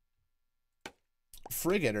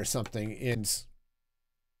frigate or something in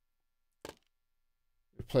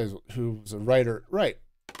who's a writer, right?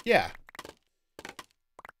 Yeah.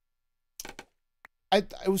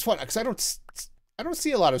 It was fun because I don't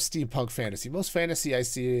see a lot of steampunk fantasy. Most fantasy I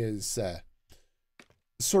see is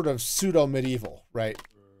sort of pseudo medieval, right?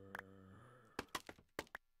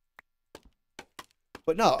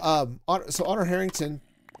 But no, so Honor Harrington,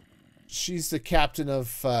 she's the captain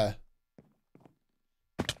of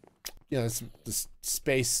you know, this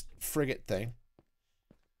space frigate thing.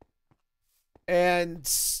 And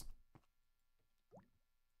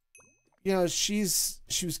you know, she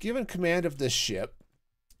was given command of this ship,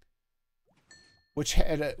 which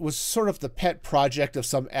was sort of the pet project of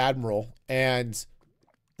some admiral, and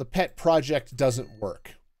the pet project doesn't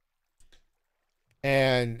work.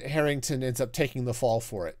 And Harrington ends up taking the fall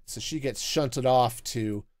for it. So she gets shunted off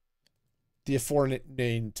to the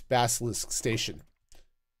aforenamed Basilisk Station.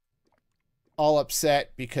 All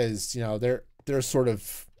upset because, you know, they're sort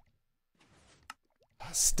of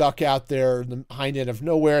stuck out there in the hind end of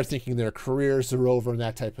nowhere, thinking their careers are over and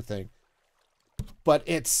that type of thing. But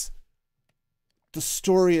the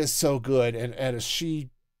story is so good, and as she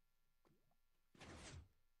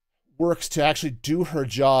works to actually do her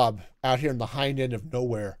job out here in the hind end of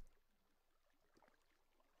nowhere.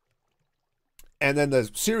 And then the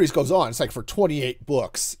series goes on. It's like for 28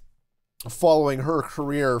 books, following her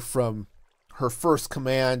career from her first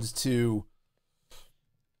command to,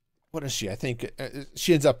 what is she? I think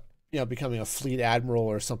she ends up, you know, becoming a fleet admiral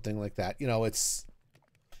or something like that. You know, it's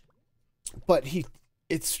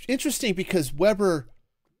interesting because Weber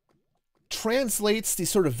translates the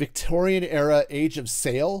sort of Victorian era Age of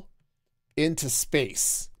Sail into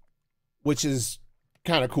space, which is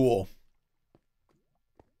kind of cool.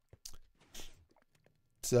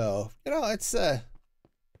 So, you know, it's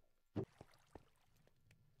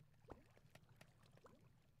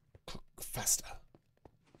Festa.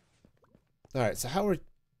 All right, so how we're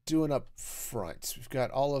doing up front? We've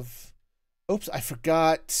got all of... Oops, I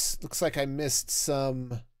forgot. Looks like I missed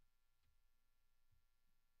some...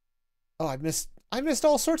 Oh, I missed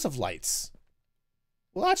all sorts of lights.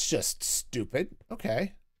 Well, that's just stupid.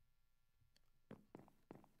 Okay.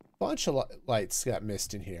 Bunch of lights got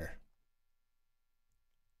missed in here.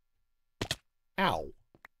 Ow.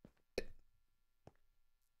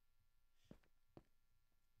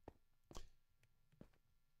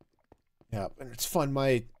 Yeah, and it's fun.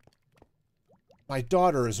 My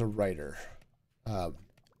daughter is a writer. And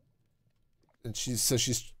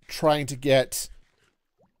she's trying to get...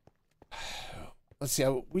 Let's see,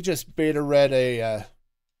 we just beta read a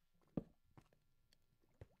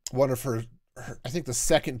one of her, I think the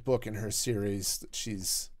second book in her series that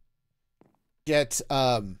she's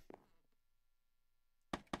what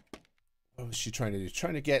was she trying to do?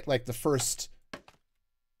 Trying to get like the first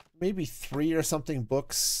maybe 3 or something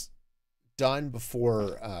books done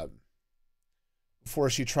before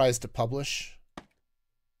she tries to publish.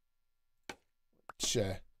 Which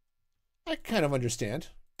I kind of understand.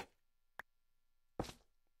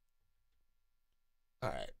 All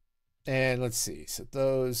right. And let's see. So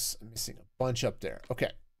those, I'm missing a bunch up there. Okay.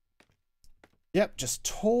 Yep, just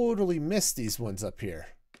totally missed these ones up here.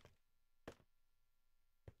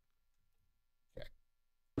 Okay.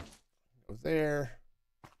 Go there.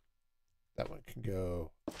 That one can go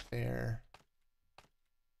there.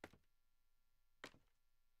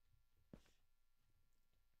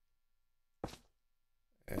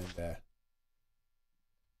 And,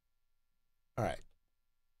 all right.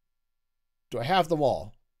 Do I have them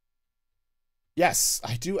all? Yes,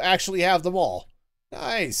 I do actually have them all.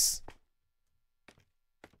 Nice.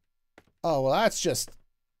 Oh, well, that's just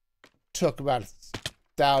took about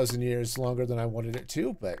 1,000 years longer than I wanted it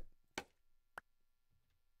to, but...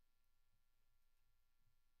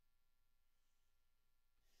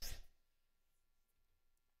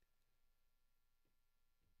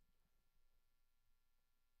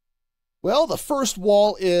 Well, the first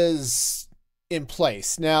wall is in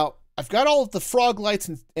place. Now, I've got all of the frog lights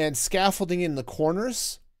and scaffolding in the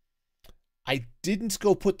corners. I didn't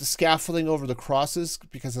go put the scaffolding over the crosses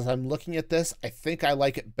because as I'm looking at this, I think I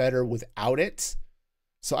like it better without it.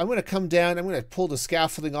 So I'm going to come down, I'm going to pull the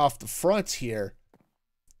scaffolding off the front here.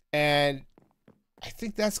 And I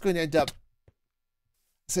think that's going to end up...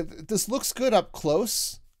 So this looks good up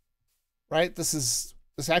close, right? This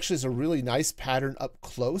actually is a really nice pattern up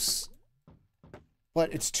close,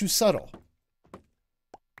 but it's too subtle.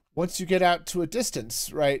 Once you get out to a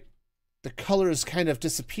distance, right, the colors kind of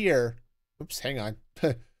disappear. Oops, hang on.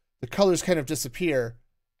 The colors kind of disappear,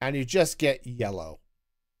 and you just get yellow.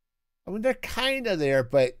 I mean, they're kind of there,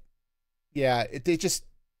 but yeah, they just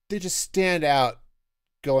stand out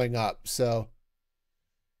going up. So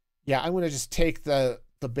yeah, I'm going to just take the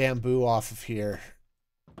bamboo off of here.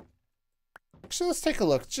 Actually, let's take a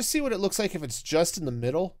look. Just see what it looks like if it's just in the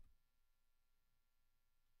middle.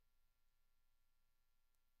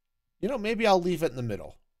 You know, maybe I'll leave it in the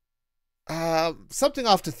middle. Something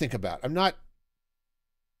I'll have to think about. I'm not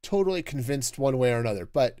totally convinced one way or another,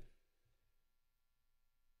 but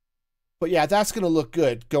yeah, that's going to look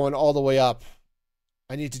good going all the way up.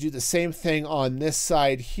 I need to do the same thing on this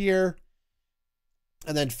side here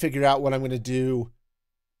and then figure out what I'm going to do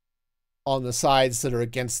on the sides that are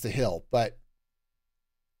against the hill. But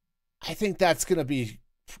I think that's going to be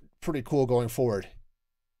pretty cool going forward.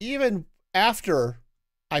 Even after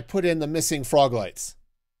I put in the missing frog lights.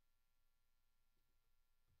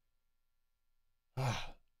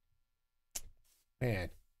 Man.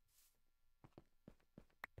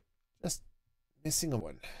 missing a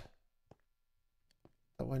one.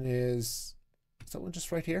 That one is that one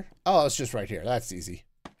just right here? Oh, it's just right here. That's easy.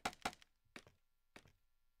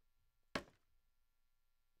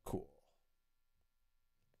 Cool.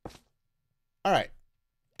 All right.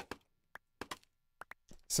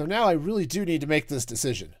 So now I really do need to make this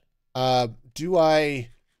decision. Do I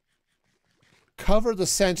cover the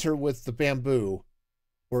center with the bamboo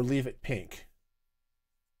or leave it pink?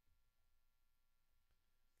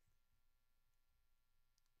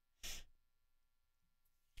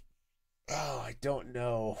 Oh, I don't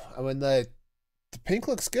know. I mean, the pink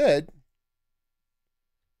looks good.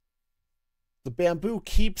 The bamboo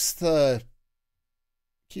keeps the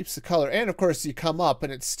color, and of course you come up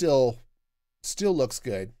and it still looks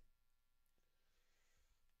good.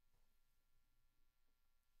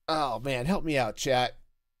 Oh man, help me out, chat.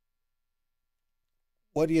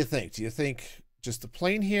 What do you think? Do you think just the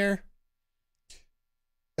plain here?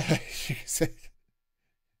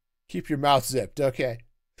 Keep your mouth zipped. Okay.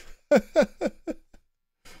 Or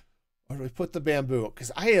do we put the bamboo?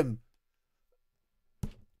 Because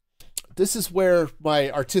this is where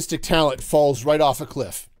my artistic talent falls right off a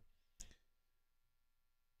cliff.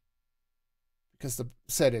 Because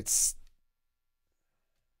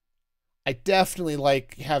I definitely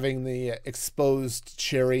like having the exposed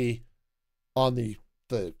cherry on the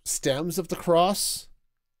stems of the cross.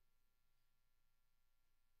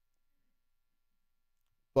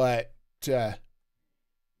 But, oh,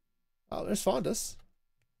 there's Fondus.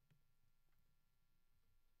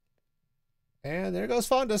 And there goes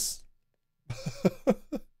Fondus.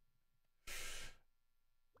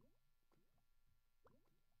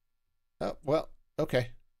 Oh, well, okay.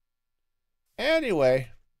 Anyway,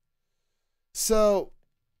 so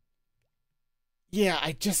yeah,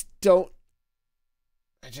 I just don't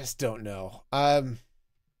know. I'm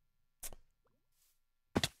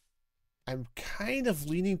kind of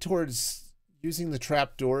leaning towards using the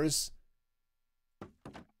trapdoors,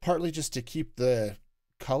 partly just to keep the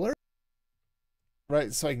color,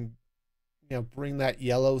 right? So I can, bring that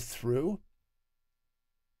yellow through.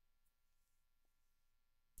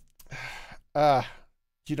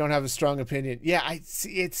 You don't have a strong opinion. Yeah, I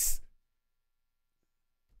see.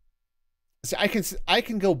 I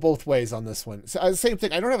can go both ways on this one. So, same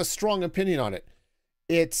thing. I don't have a strong opinion on it.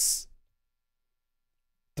 The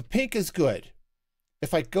pink is good.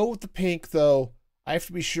 If I go with the pink, though, I have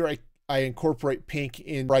to be sure I incorporate pink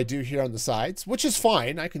in what I do here on the sides, which is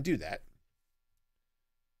fine. I can do that.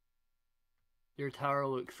 Your tower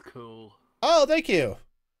looks cool. Oh, thank you.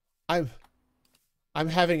 I'm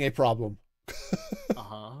having a problem.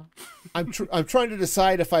 I'm trying to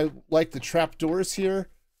decide if I like the trapdoors here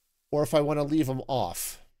or if I want to leave them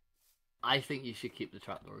off. I think you should keep the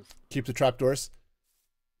trapdoors. Keep the trapdoors?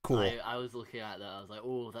 Cool. I was looking at that. I was like,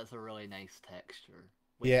 oh, that's a really nice texture.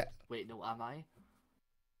 Wait, yeah. Wait, no, am I?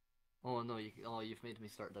 Oh no, you've made me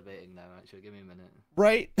start debating now. Actually, give me a minute.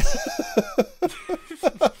 Right.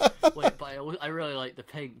 Wait, but I really like the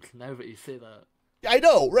pink. Now that you say that. I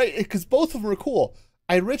know, right? Because both of them are cool.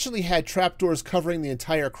 I originally had trapdoors covering the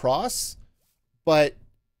entire cross, but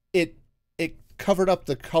it covered up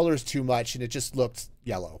the colors too much, and it just looked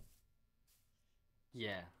yellow.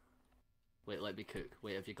 Yeah. Wait, let me cook.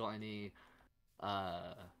 Wait, have you got any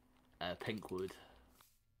pink wood?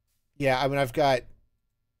 Yeah, I mean I've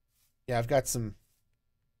got some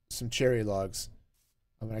cherry logs.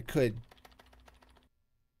 I could,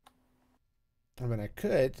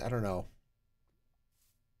 I don't know.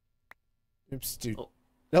 Oops, dude. Oh.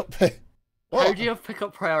 Nope. How do you have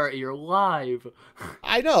pickup priority? You're live.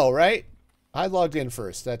 I know, right? I logged in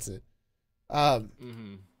first. That's it. I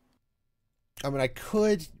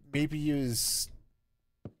could maybe use.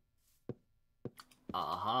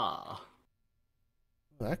 Aha.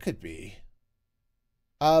 That could be.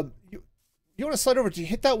 You want to slide over? Do you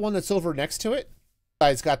hit that one that's over next to it?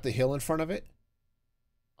 It's got the hill in front of it.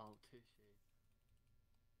 Oh, touche.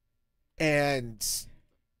 And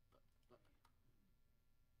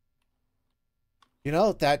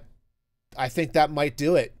that I think that might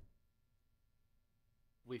do it.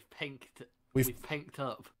 We've pinked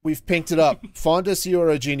up. We've pinked it up. Fondus, you are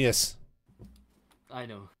a genius. I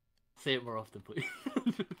know. Say it more often, please.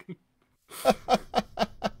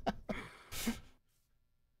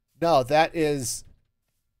 No, that is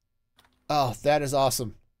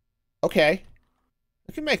awesome. Okay.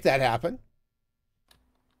 We can make that happen.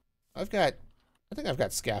 I think I've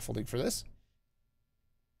got scaffolding for this.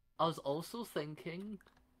 I was also thinking,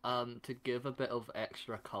 to give a bit of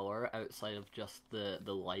extra color outside of just the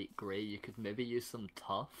light gray, you could maybe use some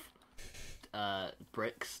tough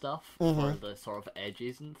brick stuff for the sort of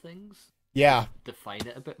edges and things. Yeah. Define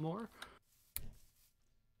it a bit more.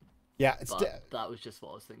 Yeah, But that was just what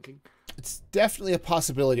I was thinking. it's definitely a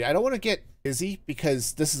possibility. I don't want to get busy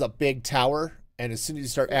because this is a big tower, and as soon as you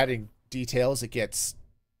start adding details, it gets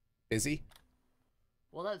busy.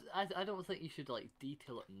 Well, I don't think you should like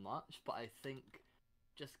detail it much, but I think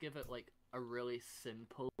just give it like a really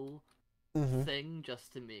simple thing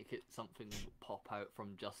just to make it something pop out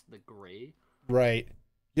from just the grey. Right.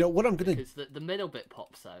 You know what I'm gonna. Because the middle bit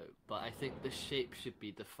pops out, but I think the shape should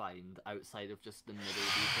be defined outside of just the middle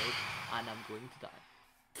detail, and I'm going to die.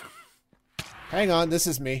 Hang on, this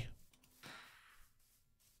is me.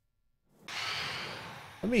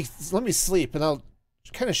 Let me sleep, and I'll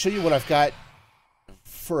kind of show you what I've got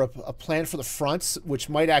for a plan for the fronts, which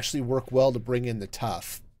might actually work well to bring in the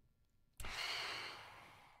tough.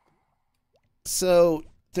 So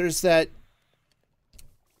there's that.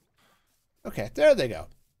 Okay, there they go.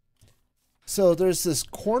 So there's this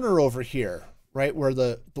corner over here, right, where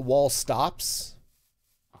the wall stops.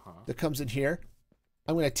 That comes in here.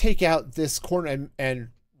 I'm going to take out this corner and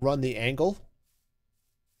run the angle.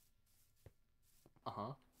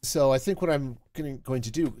 So I think what I'm going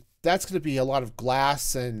to do, that's going to be a lot of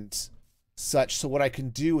glass and such. So what I can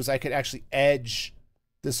do is I could actually edge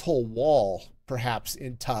this whole wall, perhaps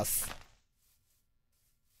in tough,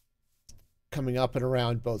 coming up and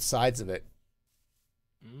around both sides of it.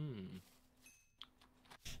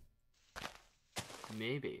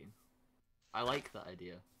 Maybe. I like that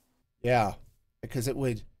idea. Yeah, because it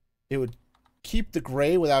would keep the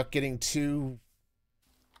gray without getting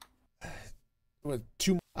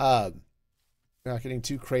not getting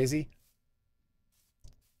too crazy.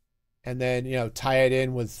 And then, you know, tie it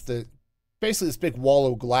in with basically this big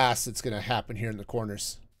wall of glass that's going to happen here in the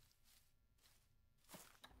corners.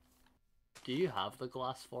 Do you have the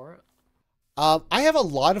glass for it? I have a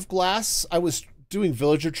lot of glass. I was doing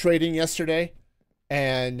villager trading yesterday,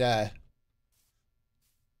 and I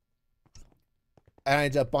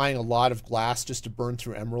ended up buying a lot of glass just to burn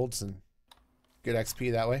through emeralds and get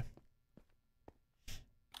XP that way.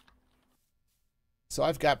 So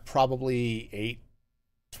I've got probably 8,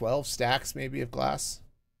 12 stacks maybe of glass.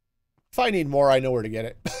 If I need more, I know where to get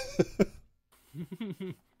it.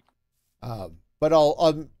 But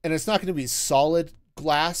and it's not going to be solid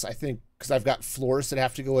glass, I think, because I've got floors that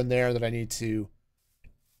have to go in there that I need to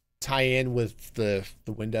tie in with the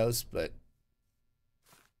windows, but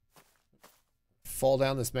fall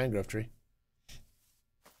down this mangrove tree.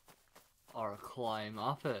 Or climb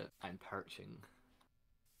up it. I'm perching.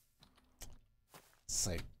 It's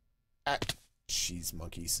like, jeez,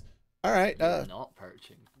 monkeys. All right. You're not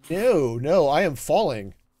perching. No, I am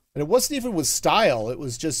falling. And it wasn't even with style. It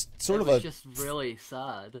was just sort of a... It was just really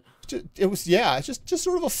sad. It was, yeah, just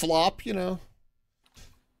sort of a flop, you know.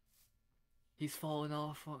 He's falling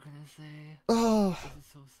off, what can I say? Oh. This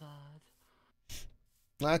is so sad.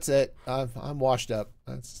 That's it. I'm washed up.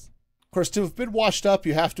 That's... Of course, to have been washed up,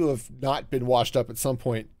 you have to have not been washed up at some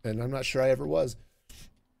point, and I'm not sure I ever was.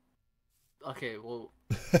 Okay, well...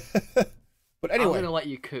 But anyway... I'm gonna let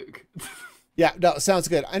you cook. Yeah, no, sounds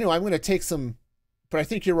good. Anyway, I'm gonna take some... But I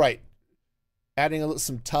think you're right. Adding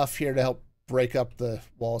some tuff here to help break up the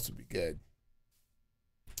walls would be good.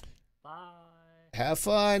 Bye. Have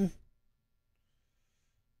fun.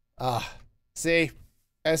 See,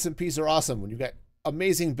 SMPs are awesome. When you've got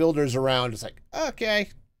amazing builders around, it's like, okay.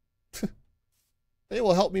 They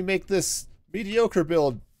will help me make this mediocre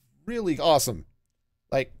build really awesome.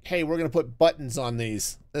 Like, hey, we're going to put buttons on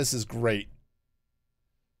these. This is great.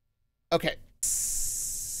 Okay.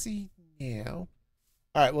 See now.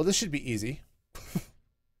 All right, well, this should be easy.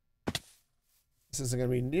 This isn't going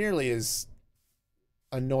to be nearly as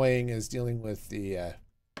annoying as dealing with the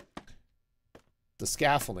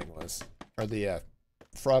scaffolding was, or the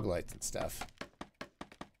frog lights and stuff.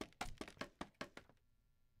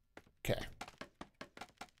 Okay.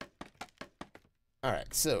 All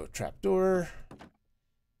right, so trapdoor.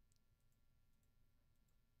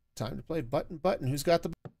 Time to play button. Who's got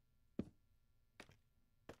the...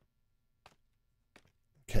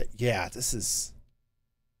 Okay, yeah, this is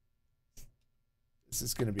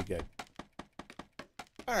going to be good.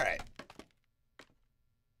 All right.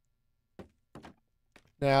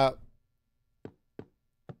 Now,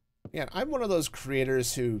 yeah, I'm one of those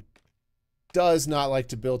creators who does not like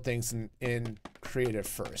to build things in creative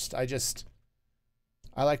first. I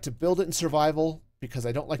like to build it in survival because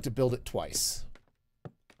I don't like to build it twice.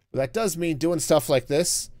 But that does mean doing stuff like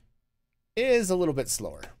this is a little bit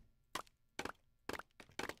slower.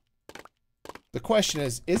 The question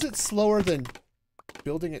is it slower than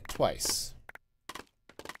building it twice?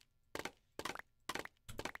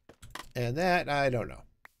 And that, I don't know.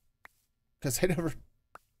 Because I never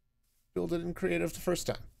built it in creative the first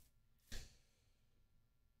time.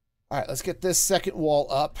 All right, let's get this second wall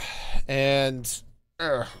up. And...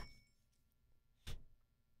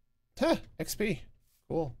 XP.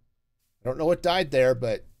 Cool. I don't know what died there,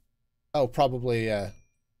 but... Oh, probably...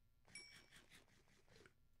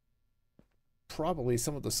 Probably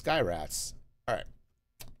some of the sky rats. All right.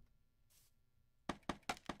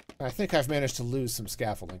 I think I've managed to lose some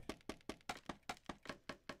scaffolding.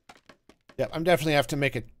 Yep, I'm definitely have to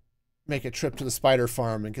make a trip to the spider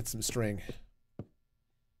farm and get some string.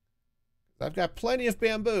 I've got plenty of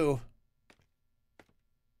bamboo,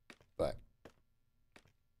 but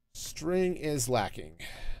string is lacking.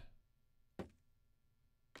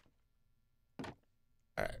 All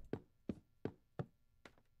right.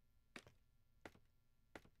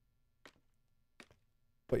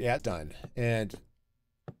 But yeah, done. And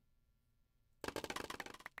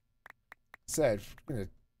said, I'm gonna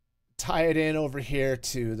tie it in over here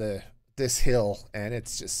to this hill, and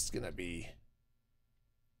it's just gonna be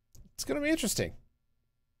interesting.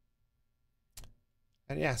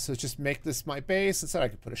 And yeah, so just make this my base. Instead, I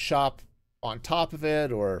could put a shop on top of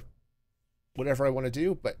it or whatever I want to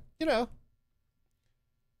do. But you know,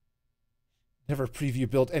 never preview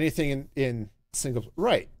built anything in single.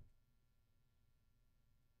 Right.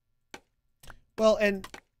 Well, and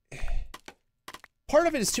part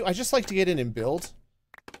of it is too, I just like to get in and build.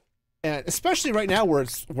 And especially right now where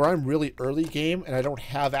I'm really early game and I don't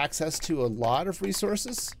have access to a lot of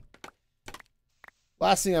resources.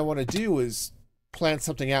 Last thing I want to do is plan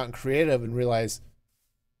something out in creative and realize,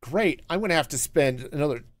 great, I'm going to have to spend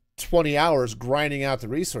another 20 hours grinding out the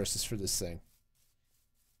resources for this thing.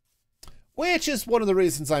 Which is one of the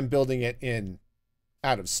reasons I'm building it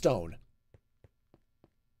out of stone.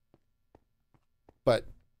 But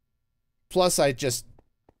plus I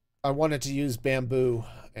wanted to use bamboo,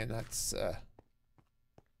 and that's I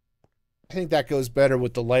think that goes better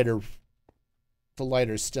with the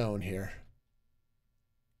lighter stone here.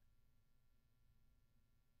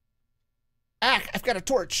 Ah, I've got a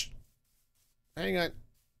torch. Hang on.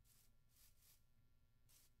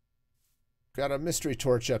 Got a mystery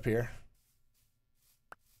torch up here.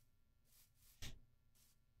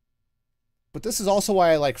 But this is also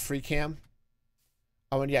why I like free cam.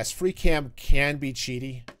 Oh, and yes, free cam can be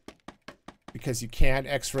cheaty because you can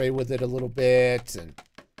x-ray with it a little bit and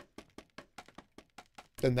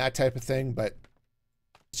that type of thing, but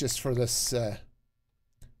it's just for this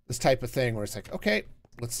this type of thing where it's like, okay,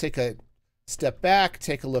 let's take a step back,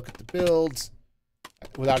 take a look at the builds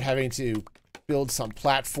without having to build some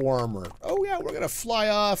platform or, oh yeah, we're going to fly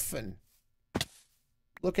off and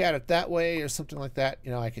look at it that way or something like that.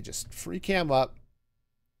 You know, I could just free cam up,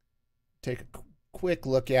 take a quick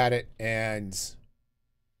look at it, and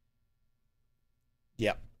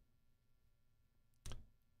yep.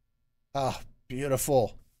 Ah,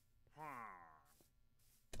 beautiful.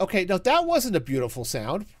 Okay, now that wasn't a beautiful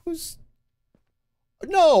sound.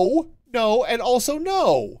 No, and also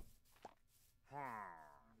no.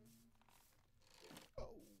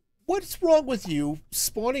 What's wrong with you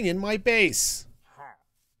spawning in my base?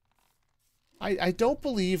 I don't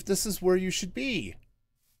believe this is where you should be.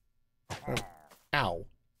 Ow. I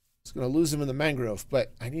was going to lose him in the mangrove,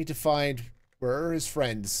 but I need to find where are his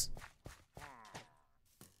friends.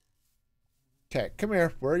 Okay, come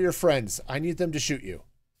here. Where are your friends? I need them to shoot you.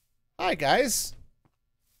 Hi, guys.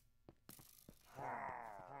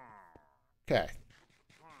 Okay.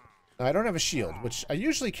 Now, I don't have a shield, which I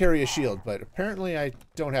usually carry a shield, but apparently I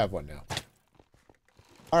don't have one now.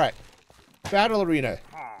 All right. Battle arena.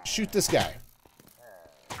 Shoot this guy.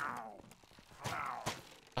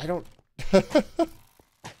 I don't...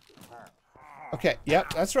 Okay,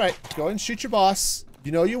 yep, that's right. Go and shoot your boss.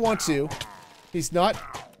 You know you want to. He's not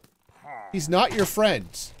your friend.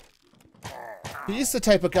 He's the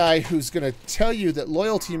type of guy who's going to tell you that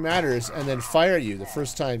loyalty matters and then fire you the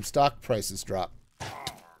first time stock prices drop.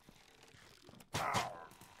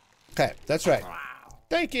 Okay, that's right.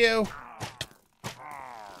 Thank you.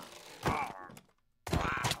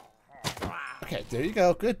 Okay, there you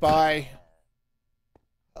go. Goodbye.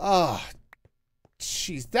 Oh,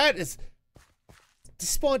 jeez, that is...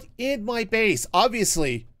 spawned in my base.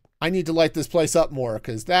 Obviously, I need to light this place up more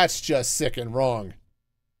because that's just sick and wrong.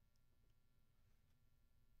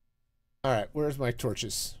 All right, where's my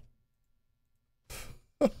torches?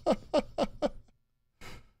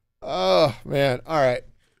 Oh, man. All right.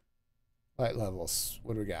 Light levels.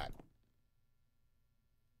 What do we got?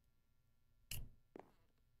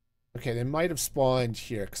 Okay, they might have spawned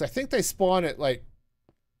here because I think they spawn at like...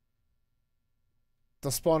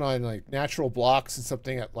 they'll spawn on like natural blocks and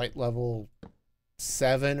something at light level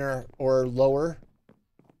 7 or lower.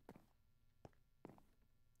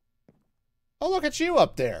 Oh, look at you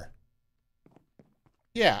up there.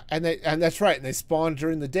 Yeah, and that's right, and they spawn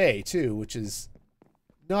during the day too, which is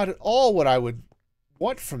not at all what I would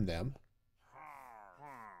want from them.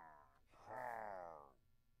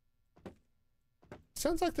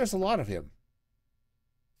 Sounds like there's a lot of him.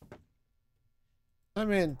 I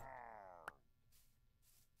mean,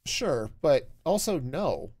 sure, but also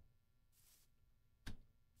no.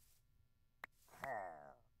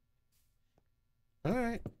 All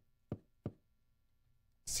right.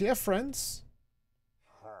 Does he have friends?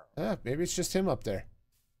 Maybe it's just him up there.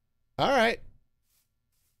 All right.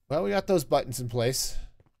 Well, we got those buttons in place.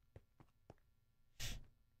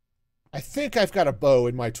 I think I've got a bow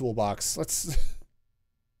in my toolbox. Let's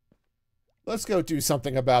go do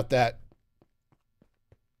something about that.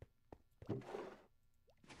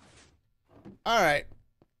 All right.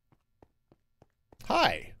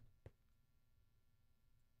 Hi.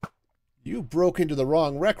 You broke into the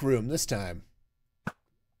wrong rec room this time.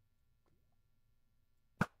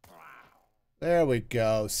 There we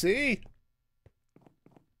go. See?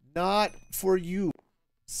 Not for you,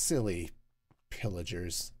 silly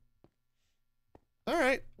pillagers. All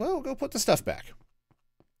right. Well, we'll go put the stuff back.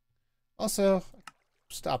 Also,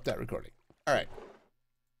 stop that recording. All right.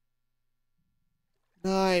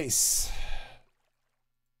 Nice.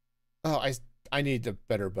 Oh, I need a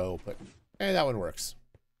better bow, but hey, that one works.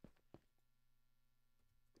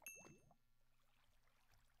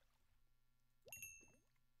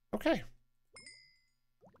 Okay.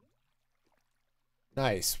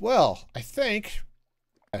 Nice. Well, I think...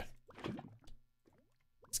 let's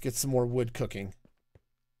get some more wood cooking.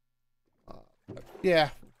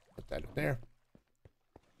 Yeah, put that in there.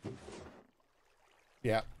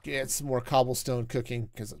 Yeah, get some more cobblestone cooking,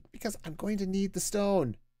 because I'm going to need the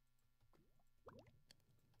stone.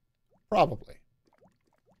 Probably.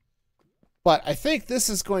 But I think this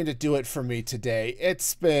is going to do it for me today.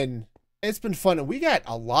 It's been fun, and we got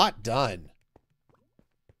a lot done.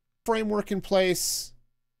 Framework in place.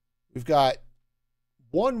 We've got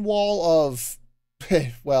one wall of,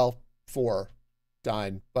 well, 4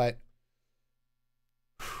 done, but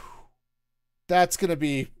that's going to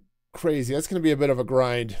be crazy. That's going to be a bit of a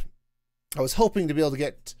grind. I was hoping to be able to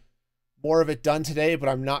get more of it done today, but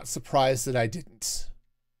I'm not surprised that I didn't.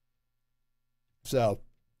 So,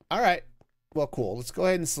 all right. Well, cool. Let's go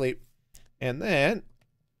ahead and sleep. And then...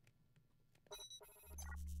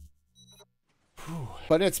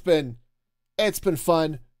 but it's been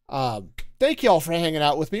fun. Thank you all for hanging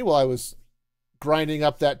out with me while I was grinding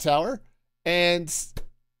up that tower. And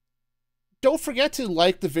don't forget to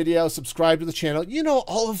like the video, subscribe to the channel. You know,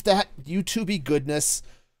 all of that YouTube-y goodness.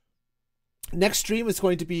 Next stream is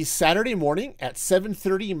going to be Saturday morning at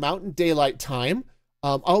 7:30 Mountain Daylight Time.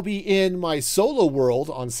 I'll be in my solo world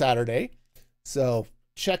on Saturday. So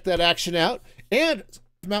check that action out. And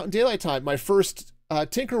Mountain Daylight Time, my first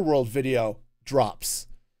Tinker World video drops.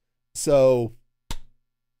 So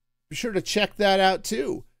be sure to check that out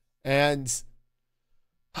too. And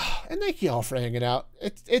thank you all for hanging out.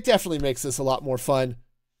 It definitely makes this a lot more fun.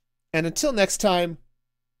 And until next time,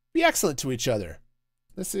 be excellent to each other.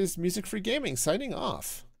 This is Music Free Gaming signing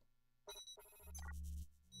off.